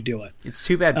first, you do it. It's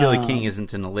too bad Billy King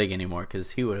isn't in the league anymore, because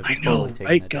he would have totally taken it.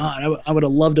 Right? God, I would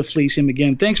have loved to fleece him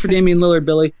again. Thanks for Damian Lillard,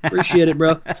 Billy. Appreciate it,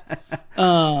 bro.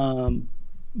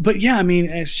 But yeah, I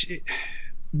mean,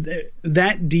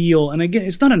 that deal, and again,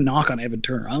 it's not a knock on Evan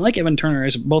Turner. I like Evan Turner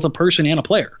as both a person and a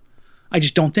player. I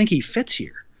just don't think he fits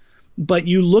here. But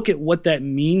you look at what that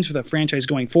means for the franchise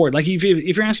going forward. Like if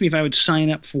you're asking me if I would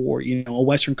sign up for a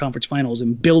Western Conference Finals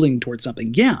and building towards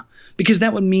something, yeah, because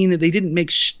that would mean that they didn't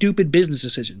make stupid business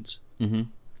decisions. Mm-hmm.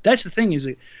 That's the thing, is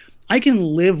that I can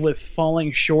live with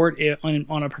falling short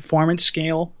on a performance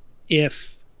scale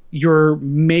if you're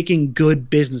making good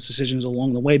business decisions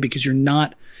along the way, because you're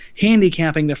not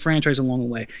handicapping the franchise along the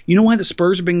way. You know why the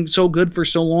Spurs have been so good for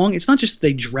so long? It's not just that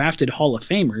they drafted Hall of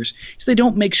Famers. It's they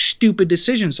don't make stupid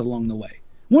decisions along the way.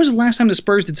 When was the last time the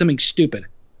Spurs did something stupid?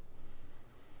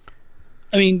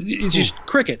 I mean, it's just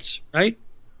crickets, right?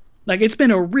 Like, it's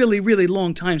been a really, really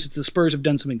long time since the Spurs have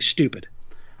done something stupid.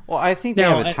 Well, I think they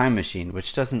have a time machine,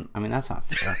 which doesn't... I mean, that's not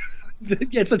fair.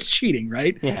 Yes, that's cheating,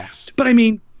 right? Yeah. But, I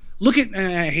mean, look at...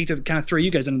 I hate to kind of throw you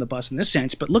guys under the bus in this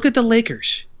sense, but look at the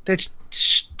Lakers. That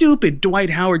stupid Dwight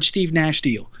Howard, Steve Nash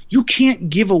deal. You can't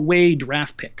give away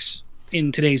draft picks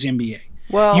in today's NBA.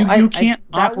 Well, you can't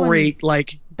operate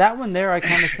like that one there. I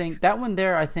kind of think that one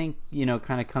there. I think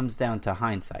kind of comes down to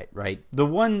hindsight, right? The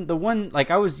one like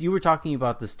you were talking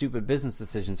about the stupid business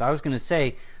decisions. I was going to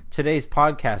say today's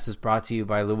podcast is brought to you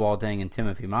by Luol Deng and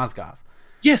Timothy Mozgov.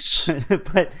 Yes,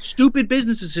 but stupid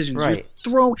business decisions. Right?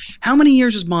 How many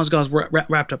years is Mozgov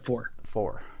wrapped up for?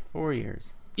 4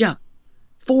 years. Yeah.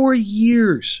 4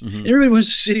 years. Mm-hmm. And everybody wants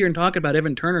to sit here and talk about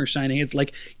Evan Turner signing. It's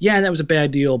like, yeah, that was a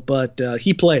bad deal, but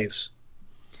he plays.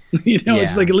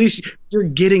 It's like at least you're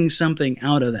getting something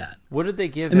out of that. What did they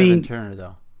give Evan Turner,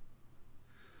 though?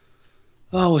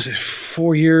 Oh, was it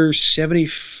 4 years,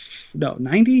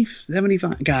 90,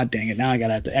 75? God dang it. Now I got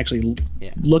to have to actually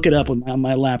look it up on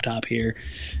my laptop here.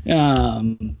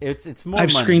 It's more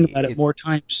I've money. screamed about it more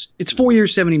times. It's 4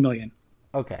 years, $70 million.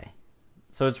 Okay.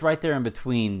 So it's right there in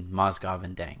between Mozgov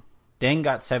and Deng. Deng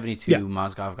got 72,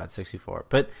 Mozgov got 64.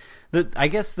 But I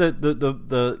guess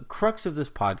the crux of this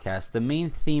podcast, the main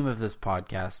theme of this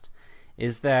podcast,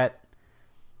 is that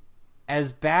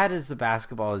as bad as the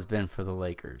basketball has been for the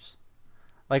Lakers,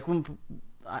 like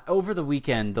over the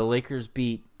weekend, the Lakers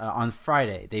beat, on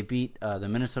Friday, they beat the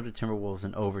Minnesota Timberwolves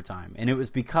in overtime. And it was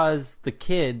because the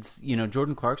kids,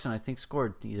 Jordan Clarkson, I think,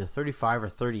 scored either 35 or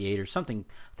 38 or something.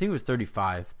 I think it was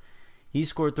 35. He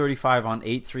scored 35 on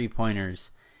 8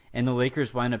 3-pointers, and the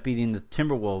Lakers wound up beating the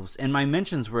Timberwolves. And my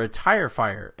mentions were a tire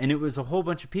fire, and it was a whole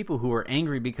bunch of people who were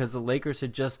angry because the Lakers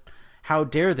had just, how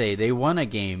dare they won a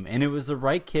game, and it was the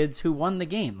right kids who won the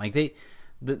game. Like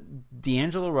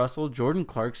D'Angelo Russell, Jordan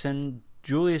Clarkson,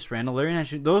 Julius Randle, Larry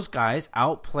Nash, those guys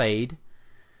outplayed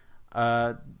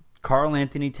Karl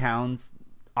Anthony Towns.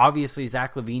 Obviously,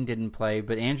 Zach LaVine didn't play,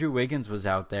 but Andrew Wiggins was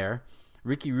out there.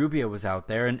 Ricky Rubio was out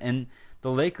there, and the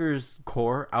Lakers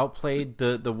core outplayed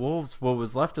the Wolves, what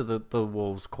was left of the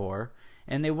Wolves core,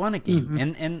 and they won a game.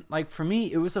 Mm-hmm. And like for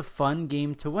me, it was a fun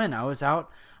game to win. I was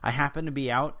out. I happened to be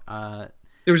out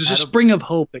There was a spring of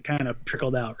hope that kind of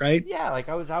trickled out, right? Yeah, like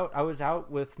I was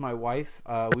out with my wife.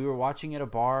 We were watching at a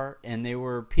bar, and there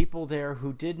were people there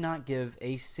who did not give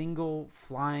a single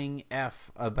flying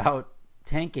F about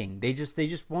tanking. They just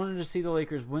wanted to see the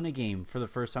Lakers win a game for the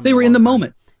first time. They were in the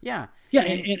moment. Yeah. Yeah,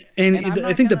 and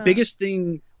I think the biggest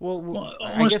thing. Well,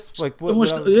 I guess like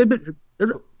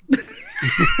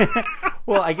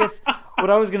well, I guess what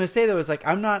I was going to say though is like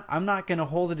I'm not going to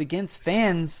hold it against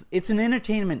fans. It's an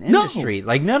entertainment industry. No.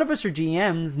 Like none of us are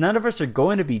GMs, none of us are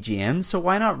going to be GMs. So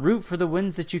why not root for the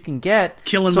wins that you can get?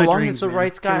 Killing so my long dreams, as the man.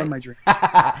 right guy. Killing my dreams.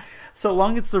 So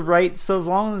long as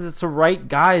it's the right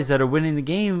guys that are winning the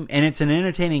game and it's an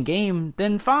entertaining game,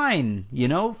 then fine.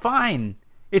 Fine.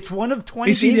 It's one of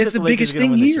 20 games that's that the the Lakers biggest are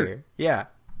going to thing win this here. year. Yeah.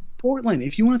 Portland,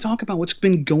 if you want to talk about what's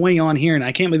been going on here, and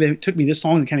I can't believe it took me this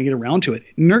long to kind of get around to it,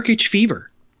 Nurkic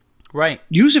fever. Right.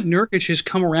 Yusuf Nurkic has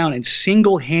come around and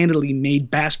single-handedly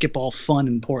made basketball fun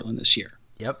in Portland this year.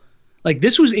 Yep. Like,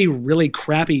 this was a really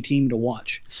crappy team to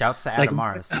watch. Shouts to Adam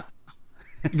Morris.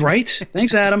 Right?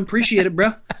 Thanks, Adam. Appreciate it,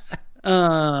 bro.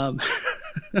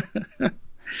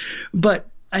 But,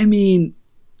 I mean,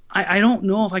 I don't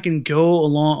know if I can go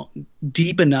along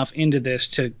deep enough into this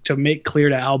to make clear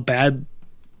to how bad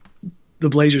the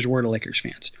Blazers were to Lakers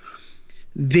fans.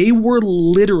 They were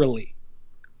literally,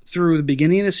 through the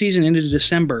beginning of the season into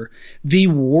December, the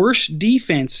worst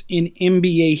defense in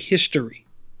NBA history.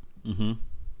 Mm-hmm.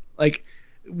 Like,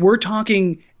 we're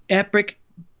talking epic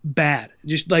bad.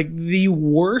 Just like the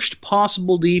worst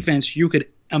possible defense you could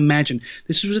imagine.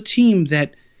 This was a team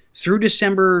that through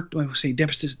December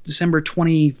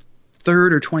 23rd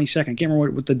or 22nd, I can't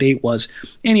remember what the date was.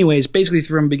 Anyways, basically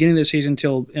from beginning of the season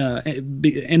until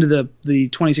end of the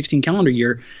 2016 calendar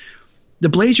year, the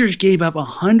Blazers gave up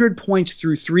 100 points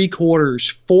through 3 quarters,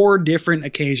 4 different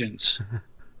occasions.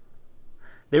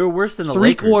 They were worse than the 3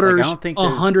 Lakers. quarters, like, I don't think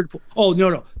 100. Oh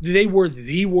no, they were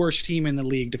the worst team in the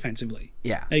league defensively.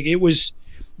 Yeah, like it was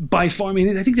by far. I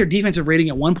mean, I think their defensive rating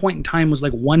at one point in time was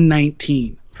like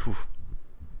 119.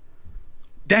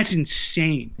 That's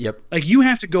insane. Yep. Like you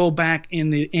have to go back in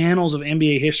the annals of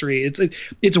NBA history.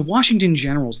 It's Washington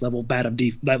Generals level of bad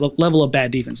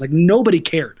defense. Like nobody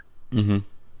cared. Mm-hmm.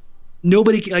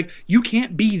 Nobody like you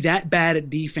can't be that bad at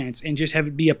defense and just have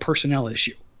it be a personnel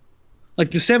issue. Like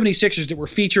the 76ers that were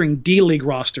featuring D-League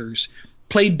rosters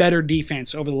played better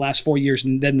defense over the last 4 years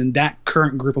than that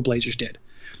current group of Blazers did.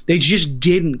 They just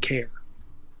didn't care.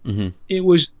 Mm-hmm. It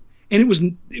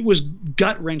was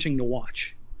gut-wrenching to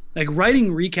watch. Like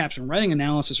writing recaps and writing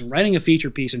analysis and writing a feature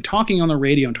piece and talking on the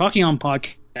radio and talking on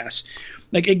podcasts,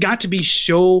 like it got to be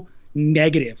so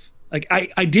negative. Like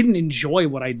I didn't enjoy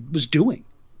what I was doing.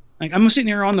 Like I'm sitting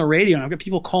here on the radio and I've got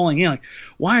people calling in like,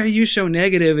 why are you so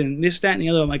negative and this, that, and the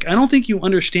other? I'm like, I don't think you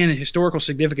understand the historical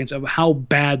significance of how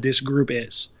bad this group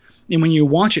is. And when you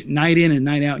watch it night in and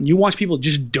night out and you watch people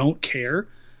just don't care,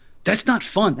 that's not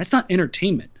fun. That's not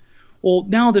entertainment. Well,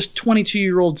 now this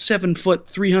 22-year-old, 7-foot,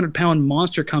 300-pound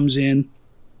monster comes in,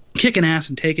 kicking ass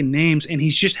and taking names, and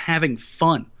he's just having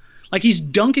fun. Like he's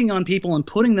dunking on people and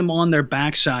putting them on their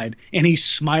backside, and he's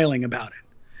smiling about it.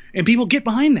 And people get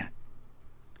behind that.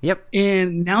 Yep.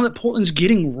 And now that Portland's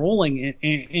getting rolling,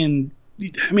 and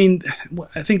I mean,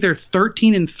 I think they're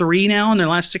 13-3 now in their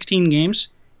last 16 games.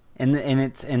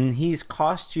 And he's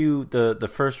cost you the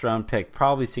first round pick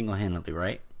probably single-handedly,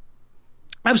 right?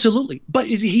 Absolutely. But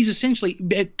he's essentially,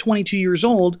 at 22 years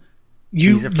old,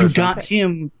 you got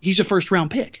him. He's a first-round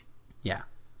pick. Yeah.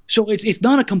 So it's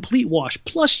not a complete wash.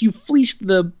 Plus, you fleeced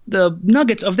the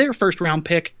Nuggets of their first-round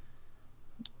pick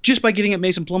just by giving up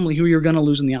Mason Plumlee, who you're going to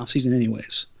lose in the offseason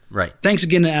anyways. Right. Thanks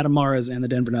again to Adam Morris and the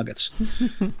Denver Nuggets.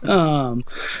 But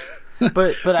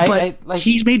I like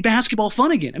he's made basketball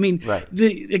fun again. I mean, right.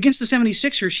 Against the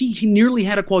 76ers, he nearly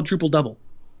had a quadruple-double.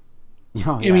 Oh,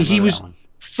 yeah, I mean, he was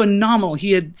phenomenal.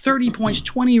 He had 30 points,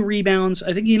 20 rebounds.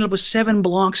 I think he ended up with 7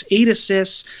 blocks, 8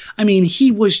 assists. I mean,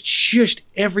 he was just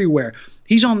everywhere.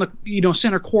 He's on the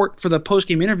center court for the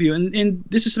post-game interview, and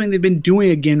this is something they've been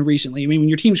doing again recently. I mean, when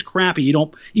your team's crappy, you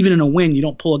don't, even in a win, you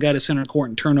don't pull a guy to center court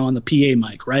and turn on the PA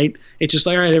mic, right? It's just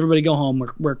like, all right, everybody go home.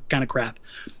 We're kind of crap.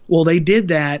 Well, they did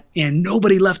that, and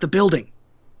nobody left the building.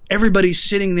 Everybody's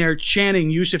sitting there chanting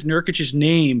Yusuf Nurkic's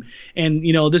name, and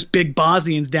this big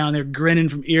Bosnian's down there grinning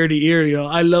from ear to ear.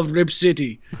 I love Rip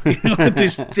City, with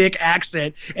this thick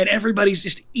accent, and everybody's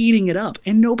just eating it up,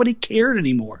 and nobody cared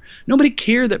anymore. Nobody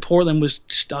cared that Portland was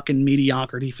stuck in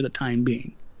mediocrity for the time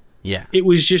being. Yeah, it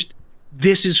was just,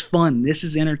 this is fun, this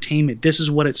is entertainment, this is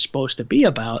what it's supposed to be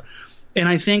about. And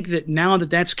I think that now that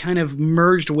that's kind of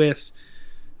merged with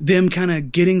them kind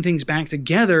of getting things back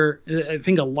together, I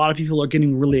think a lot of people are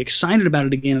getting really excited about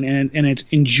it again, and it's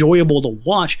enjoyable to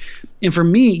watch. And for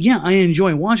me, yeah, I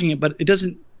enjoy watching it, but it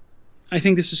doesn't. I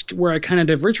think this is where I kind of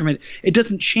diverge from it. It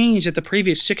doesn't change that the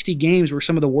previous 60 games were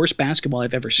some of the worst basketball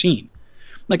I've ever seen.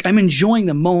 Like, I'm enjoying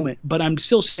the moment, but I'm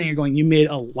still sitting here going, you made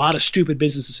a lot of stupid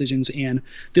business decisions, and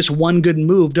this one good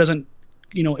move doesn't,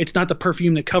 it's not the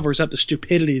perfume that covers up the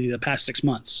stupidity of the past 6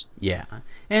 months. Yeah.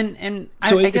 And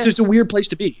so I it's guess, just a weird place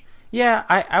to be. Yeah,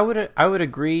 I would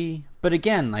agree. But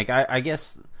again, like, I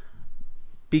guess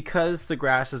because the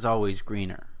grass is always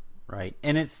greener, right?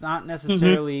 And it's not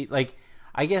necessarily like,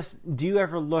 I guess, do you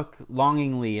ever look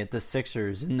longingly at the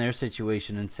Sixers in their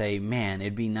situation and say, man,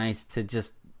 it'd be nice to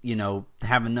just,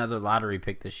 have another lottery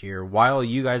pick this year while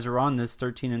you guys are on this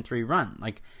 13-3 run?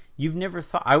 Like, you've never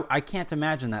thought, I can't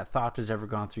imagine that thought has ever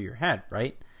gone through your head,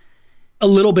 right? A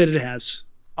little bit it has.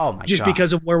 Oh my god. Just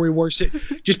because of where we were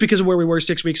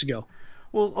 6 weeks ago.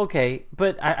 Well, okay,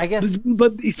 but I guess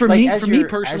but for me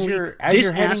personally, as this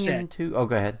you're heading asset into, oh,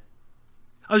 go ahead.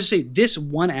 I was just say this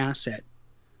one asset.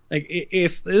 Like,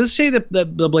 if let's say that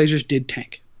the Blazers did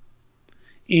tank,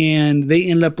 and they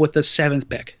end up with the 7th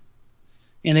pick,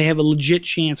 and they have a legit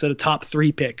chance at a top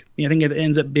 3 pick. I think it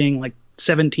ends up being like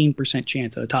 17%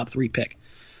 chance at a top 3 pick.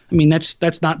 I mean,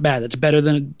 that's not bad. That's better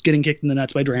than getting kicked in the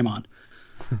nuts by Draymond.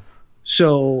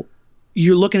 So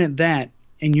you're looking at that,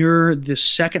 and you're the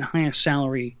second highest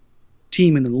salary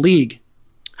team in the league.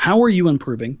 How are you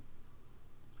improving?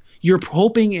 You're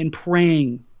hoping and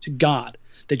praying to God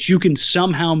that you can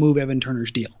somehow move Evan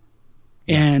Turner's deal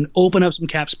and open up some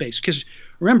cap space. Because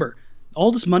remember,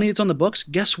 all this money that's on the books,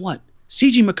 guess what?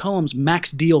 C.J. McCollum's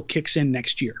max deal kicks in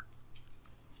next year.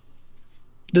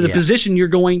 The position you're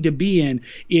going to be in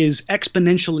is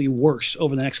exponentially worse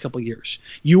over the next couple of years.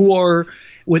 You are,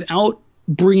 without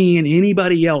bringing in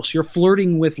anybody else, you're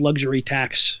flirting with luxury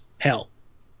tax hell.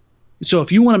 So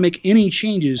if you want to make any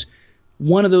changes,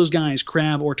 one of those guys,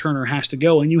 Crabbe or Turner, has to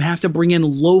go, and you have to bring in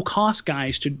low-cost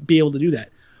guys to be able to do that.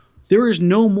 There is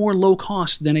no more low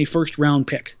cost than a first-round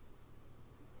pick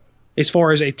as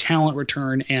far as a talent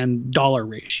return and dollar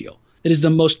ratio. It is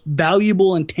the most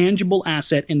valuable and tangible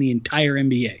asset in the entire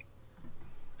NBA.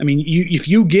 I mean, if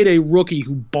you get a rookie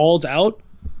who balls out,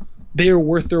 they are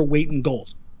worth their weight in gold.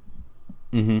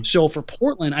 Mm-hmm. So for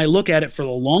Portland, I look at it for the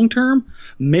long term.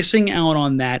 Missing out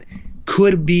on that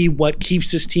could be what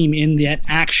keeps this team in that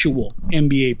actual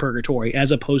NBA purgatory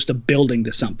as opposed to building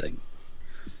to something.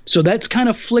 So that's kind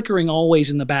of flickering always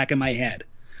in the back of my head.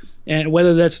 And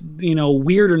whether that's,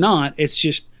 weird or not, it's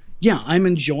just, I'm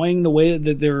enjoying the way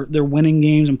that they're winning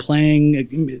games and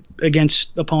playing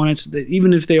against opponents that,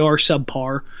 even if they are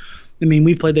subpar. I mean,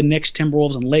 we've played the Knicks,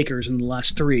 Timberwolves, and Lakers in the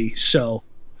last 3. So,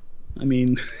 I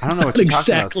mean, I don't know what you're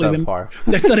talking about, subpar.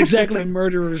 That's not exactly a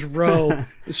murderer's row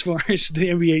as far as the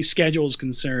NBA schedule is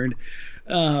concerned.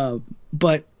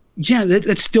 But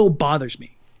that still bothers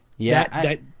me. Yeah,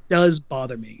 that does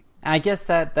bother me. I guess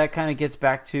that kind of gets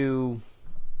back to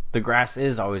the grass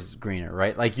is always greener,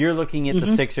 right? Like, you're looking at the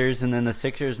Sixers, and then the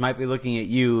Sixers might be looking at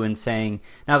you and saying,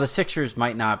 now the Sixers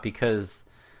might not, because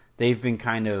they've been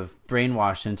kind of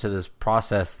brainwashed into this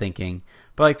process thinking.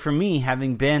 But like, for me,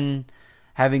 having been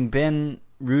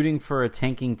rooting for a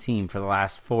tanking team for the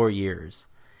last 4 years,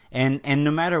 and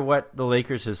no matter what the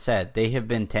Lakers have said, they have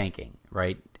been tanking,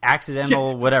 right?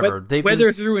 Accidental, whatever.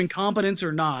 Whether through incompetence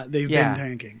or not, they've been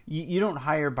tanking. You don't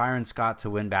hire Byron Scott to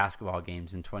win basketball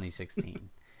games in 2016.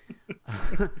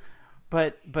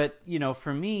 But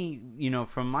for me,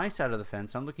 from my side of the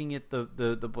fence, I'm looking at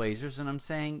the Blazers and I'm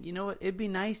saying, you know what, it'd be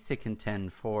nice to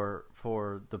contend for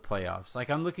the playoffs. Like,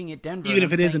 I'm looking at Denver, even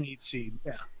if it is an 8 seed.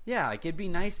 Yeah, like, it'd be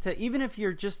nice to, even if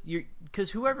you're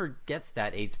because whoever gets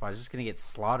that 8 spot is just going to get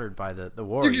slaughtered by the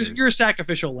Warriors. You're a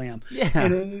sacrificial lamb. Yeah.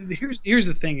 And here's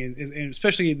the thing is, and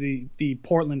especially the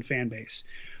Portland fan base,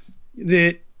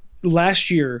 that last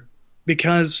year,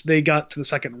 because they got to the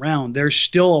second round, there's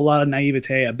still a lot of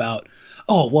naivete about,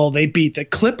 they beat the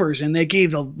Clippers and they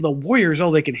gave the Warriors all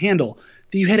they could handle.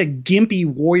 You had a gimpy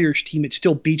Warriors team that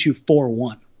still beat you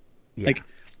 4-1. Yeah. Like,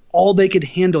 all they could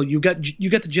handle, you got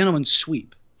the gentleman's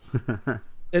sweep.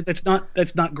 That's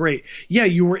not great. Yeah,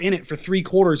 you were in it for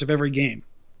 3/4 of every game.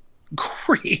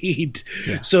 Great.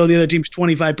 Yeah. So the other team's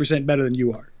 25% better than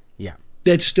you are. Yeah.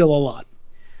 That's still a lot.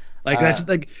 Like, that's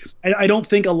like, I don't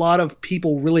think a lot of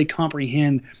people really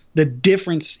comprehend the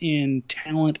difference in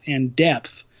talent and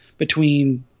depth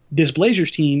between this Blazers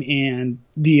team and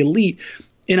the elite.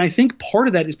 And I think part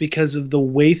of that is because of the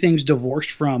way things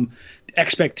divorced from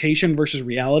expectation versus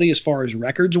reality as far as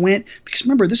records went. Because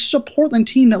remember, this is a Portland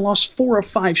team that lost 4 of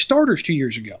 5 starters 2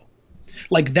 years ago.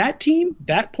 Like, that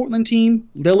Portland team,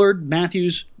 Lillard,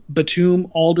 Matthews,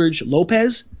 Batum, Aldridge,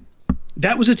 Lopez,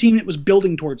 that was a team that was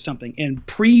building towards something. And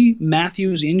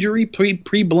pre-Matthews injury,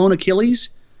 pre-blown Achilles,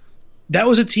 that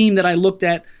was a team that I looked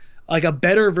at like a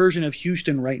better version of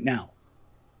Houston right now.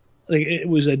 Like, it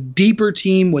was a deeper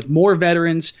team with more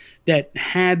veterans that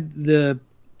had the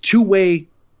two-way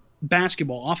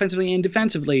basketball, offensively and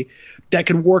defensively, that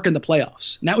could work in the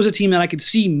playoffs. And that was a team that I could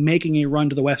see making a run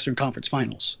to the Western Conference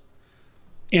Finals.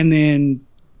 And then,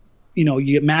 you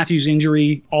get Matthews'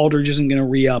 injury, Aldridge isn't going to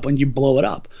re-up, and you blow it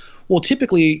up. Well,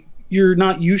 typically, you're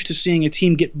not used to seeing a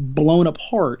team get blown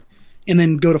apart and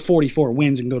then go to 44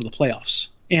 wins and go to the playoffs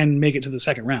and make it to the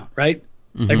second round, right?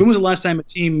 Mm-hmm. Like, when was the last time a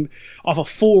team off a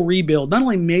full rebuild not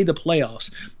only made the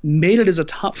playoffs, made it as a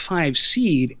top 5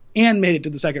 seed, and made it to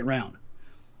the second round?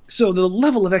 So the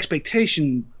level of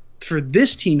expectation for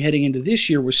this team heading into this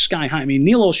year was sky high. I mean,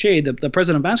 Neil O'Shea, the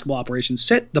president of basketball operations,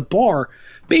 set the bar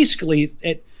basically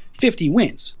at 50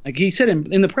 wins. Like, he said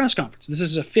in the press conference, this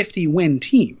is a 50-win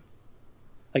team.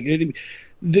 Like,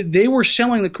 they were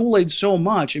selling the Kool-Aid so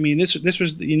much. I mean, this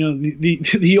was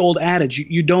the old adage: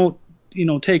 you don't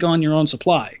take on your own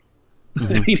supply.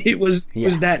 Mm-hmm. I mean, it was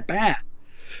that bad.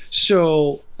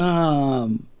 So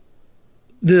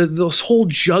those whole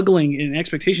juggling and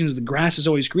expectations of the grass is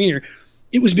always greener,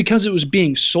 it was because it was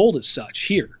being sold as such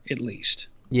here, at least.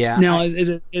 Yeah. Now, I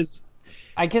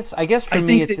guess for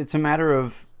me, it's a matter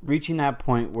of reaching that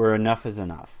point where enough is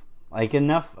enough. Like,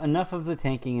 enough of the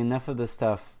tanking, enough of the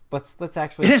stuff. Let's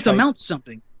actually. It has to amount to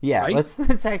something. Yeah, right?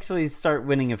 let's actually start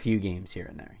winning a few games here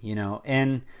and there.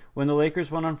 And when the Lakers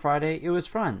won on Friday, it was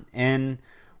fun. And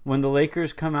when the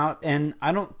Lakers come out, and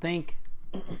I don't think,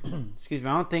 excuse me,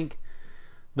 I don't think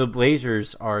the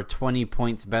Blazers are 20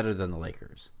 points better than the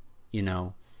Lakers.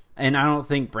 And I don't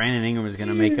think Brandon Ingram is going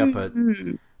to make up a.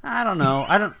 I don't know.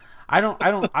 I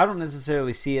don't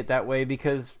necessarily see it that way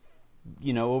because,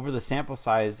 over the sample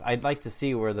size, I'd like to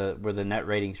see where the net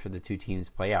ratings for the two teams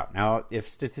play out. Now, if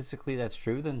statistically that's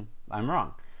true, then I'm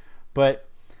wrong. But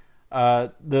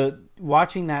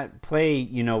watching that play,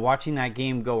 watching that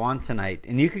game go on tonight,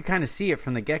 and you could kind of see it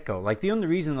from the get-go. Like, the only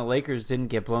reason the Lakers didn't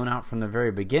get blown out from the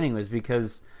very beginning was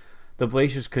because the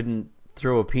Blazers couldn't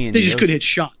throw a pea in the They just couldn't hit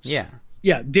shots. Yeah.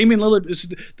 Yeah, Damian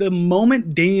Lillard, the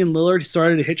moment Damian Lillard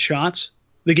started to hit shots,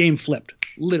 the game flipped,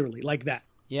 literally, like that.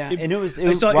 Yeah, and it was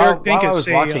while I was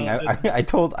watching, I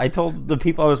told the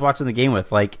people I was watching the game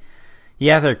with, like,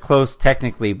 yeah, they're close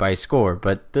technically by score,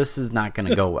 but this is not going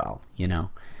to go well,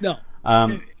 No.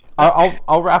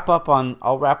 I'll wrap up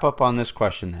on this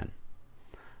question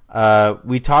then.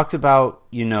 We talked about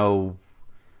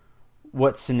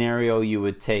what scenario you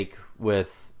would take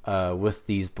with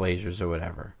these Blazers or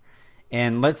whatever,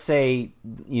 and let's say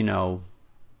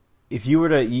if you were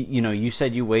to, you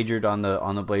said you wagered on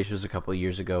the Blazers a couple of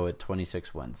years ago at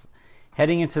 26 wins.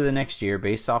 Heading into the next year,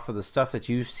 based off of the stuff that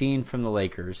you've seen from the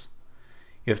Lakers,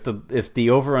 if the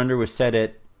over/under was set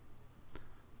at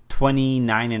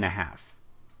 29.5,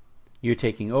 you're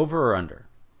taking over or under?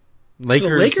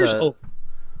 Lakers over.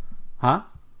 Huh?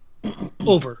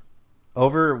 Over.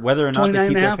 Over whether or not they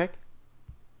keep their pick?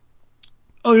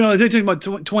 Oh, no, they're talking about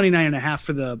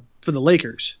 29.5 for the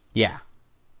Lakers. Yeah.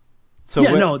 So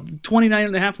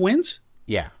 29.5 wins?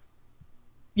 Yeah.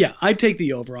 Yeah, I'd take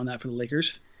the over on that for the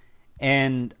Lakers.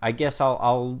 And I guess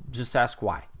I'll just ask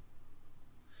why.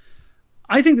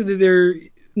 I think that they're,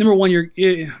 number one, you're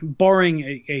barring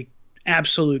a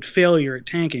absolute failure at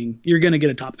tanking, you're going to get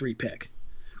a top 3 pick.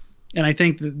 And I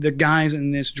think the guys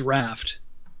in this draft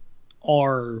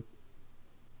are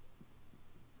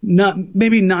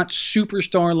maybe not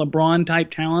superstar LeBron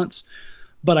type talents,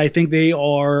 but I think they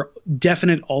are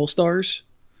definite all-stars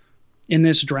in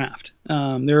this draft.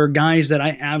 There are guys that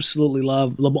I absolutely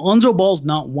love. Lonzo Ball's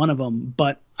not one of them,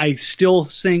 but I still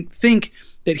think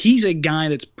that he's a guy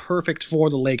that's perfect for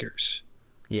the Lakers.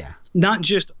 Yeah. Not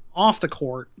just off the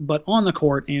court, but on the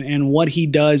court and what he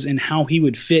does and how he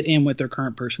would fit in with their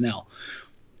current personnel.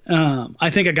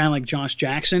 I think a guy like Josh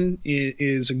Jackson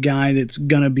is a guy that's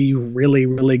going to be really,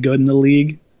 really good in the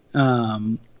league.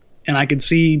 And I could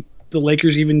see the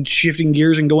Lakers even shifting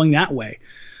gears and going that way.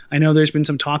 I know there's been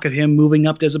some talk of him moving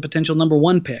up as a potential number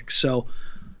 1 pick. So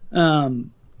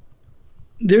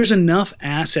there's enough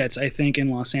assets, I think, in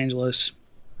Los Angeles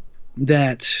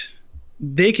that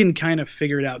they can kind of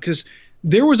figure it out. Because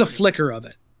there was a flicker of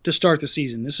it to start the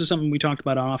season. This is something we talked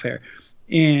about off air.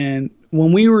 And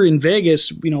when we were in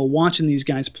Vegas, watching these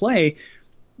guys play,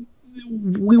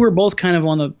 we were both kind of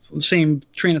on the same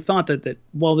train of thought that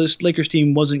while this Lakers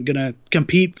team wasn't going to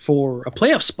compete for a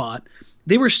playoff spot,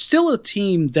 they were still a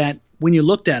team that when you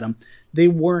looked at them, they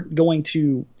weren't going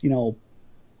to,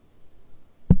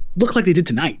 look like they did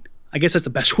tonight. I guess that's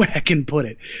the best way I can put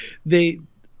it. They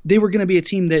were going to be a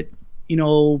team that,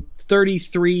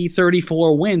 33,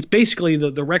 34 wins, basically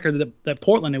the record that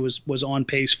Portland was on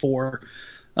pace for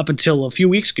up until a few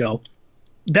weeks ago.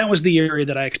 That was the area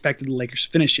that I expected the Lakers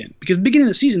to finish in, because at the beginning of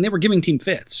the season they were giving team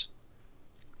fits.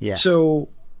 Yeah. So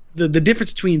the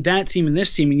difference between that team and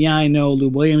this team, and yeah, I know Lou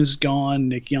Williams is gone,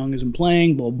 Nick Young isn't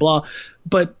playing, blah blah,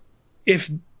 but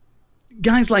if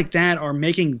guys like that are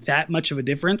making that much of a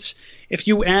difference, if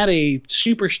you add a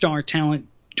superstar talent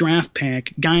draft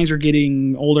pick, guys are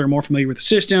getting older, more familiar with the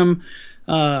system,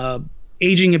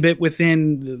 aging a bit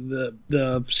within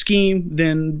the scheme,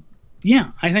 then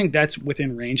yeah, I think that's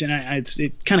within range. And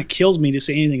it kind of kills me to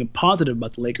say anything positive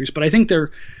about the Lakers, but I think they're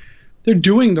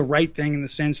doing the right thing in the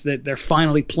sense that they're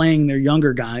finally playing their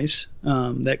younger guys,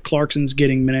 that Clarkson's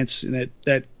getting minutes, and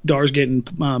that Dar's getting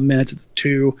minutes at the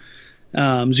 2.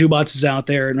 Zubats is out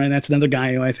there, and that's another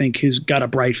guy who I think has got a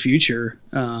bright future.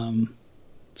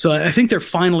 So I think they're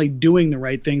finally doing the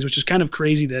right things, which is kind of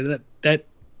crazy that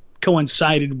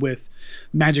coincided with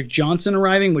Magic Johnson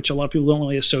arriving, which a lot of people don't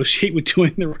really associate with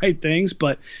doing the right things.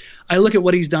 But I look at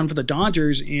what he's done for the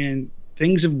Dodgers, and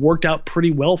things have worked out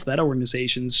pretty well for that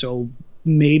organization. So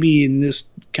maybe in this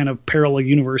kind of parallel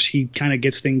universe, he kind of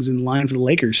gets things in line for the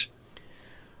Lakers.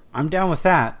 I'm down with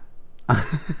that.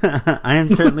 I am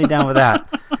certainly down with that.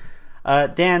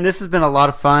 Dan, this has been a lot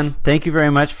of fun. Thank you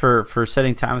very much for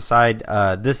setting time aside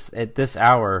at this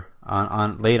hour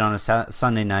on late on a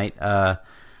Sunday night.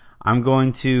 I'm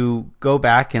going to go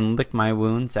back and lick my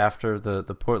wounds after the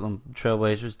Portland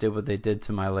Trailblazers did what they did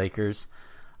to my Lakers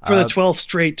for the 12th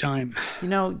straight time.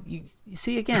 You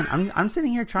see, again, I'm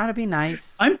sitting here trying to be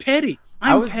nice. I'm petty.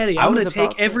 I'm petty. I'm going to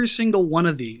take every single one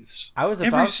of these.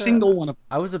 Every single one of them.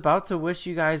 I was about to wish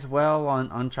you guys well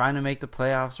on trying to make the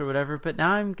playoffs or whatever, but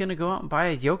now I'm going to go out and buy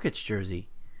a Jokic jersey.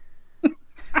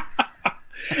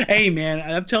 Hey, man,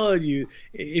 I'm telling you,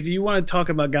 if you want to talk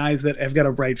about guys that have got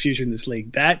a bright future in this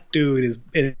league, that dude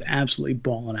is absolutely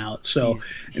balling out. So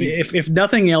if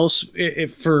nothing else,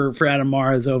 for Adam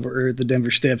Mara's over at the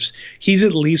Denver Stiffs, he's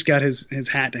at least got his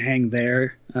hat to hang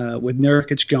there. With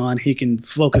Nurkic gone, he can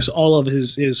focus all of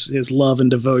his love and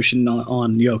devotion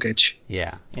on Jokic.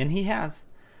 Yeah, and he has.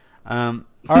 All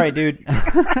right, dude.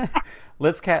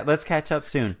 Let's catch up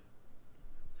soon.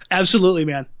 Absolutely,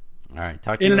 man. All right,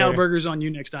 talk to you later. In-N-Out Burgers on you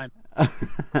next time.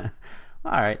 All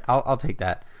right, I'll take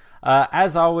that.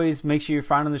 As always, make sure you're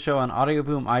finding the show on Audio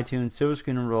Boom, iTunes, Silver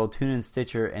Screen and Roll, TuneIn,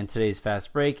 Stitcher, and today's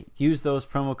Fast Break. Use those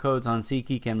promo codes on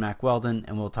SeatGeek and Mac Weldon,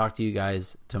 and we'll talk to you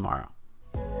guys tomorrow.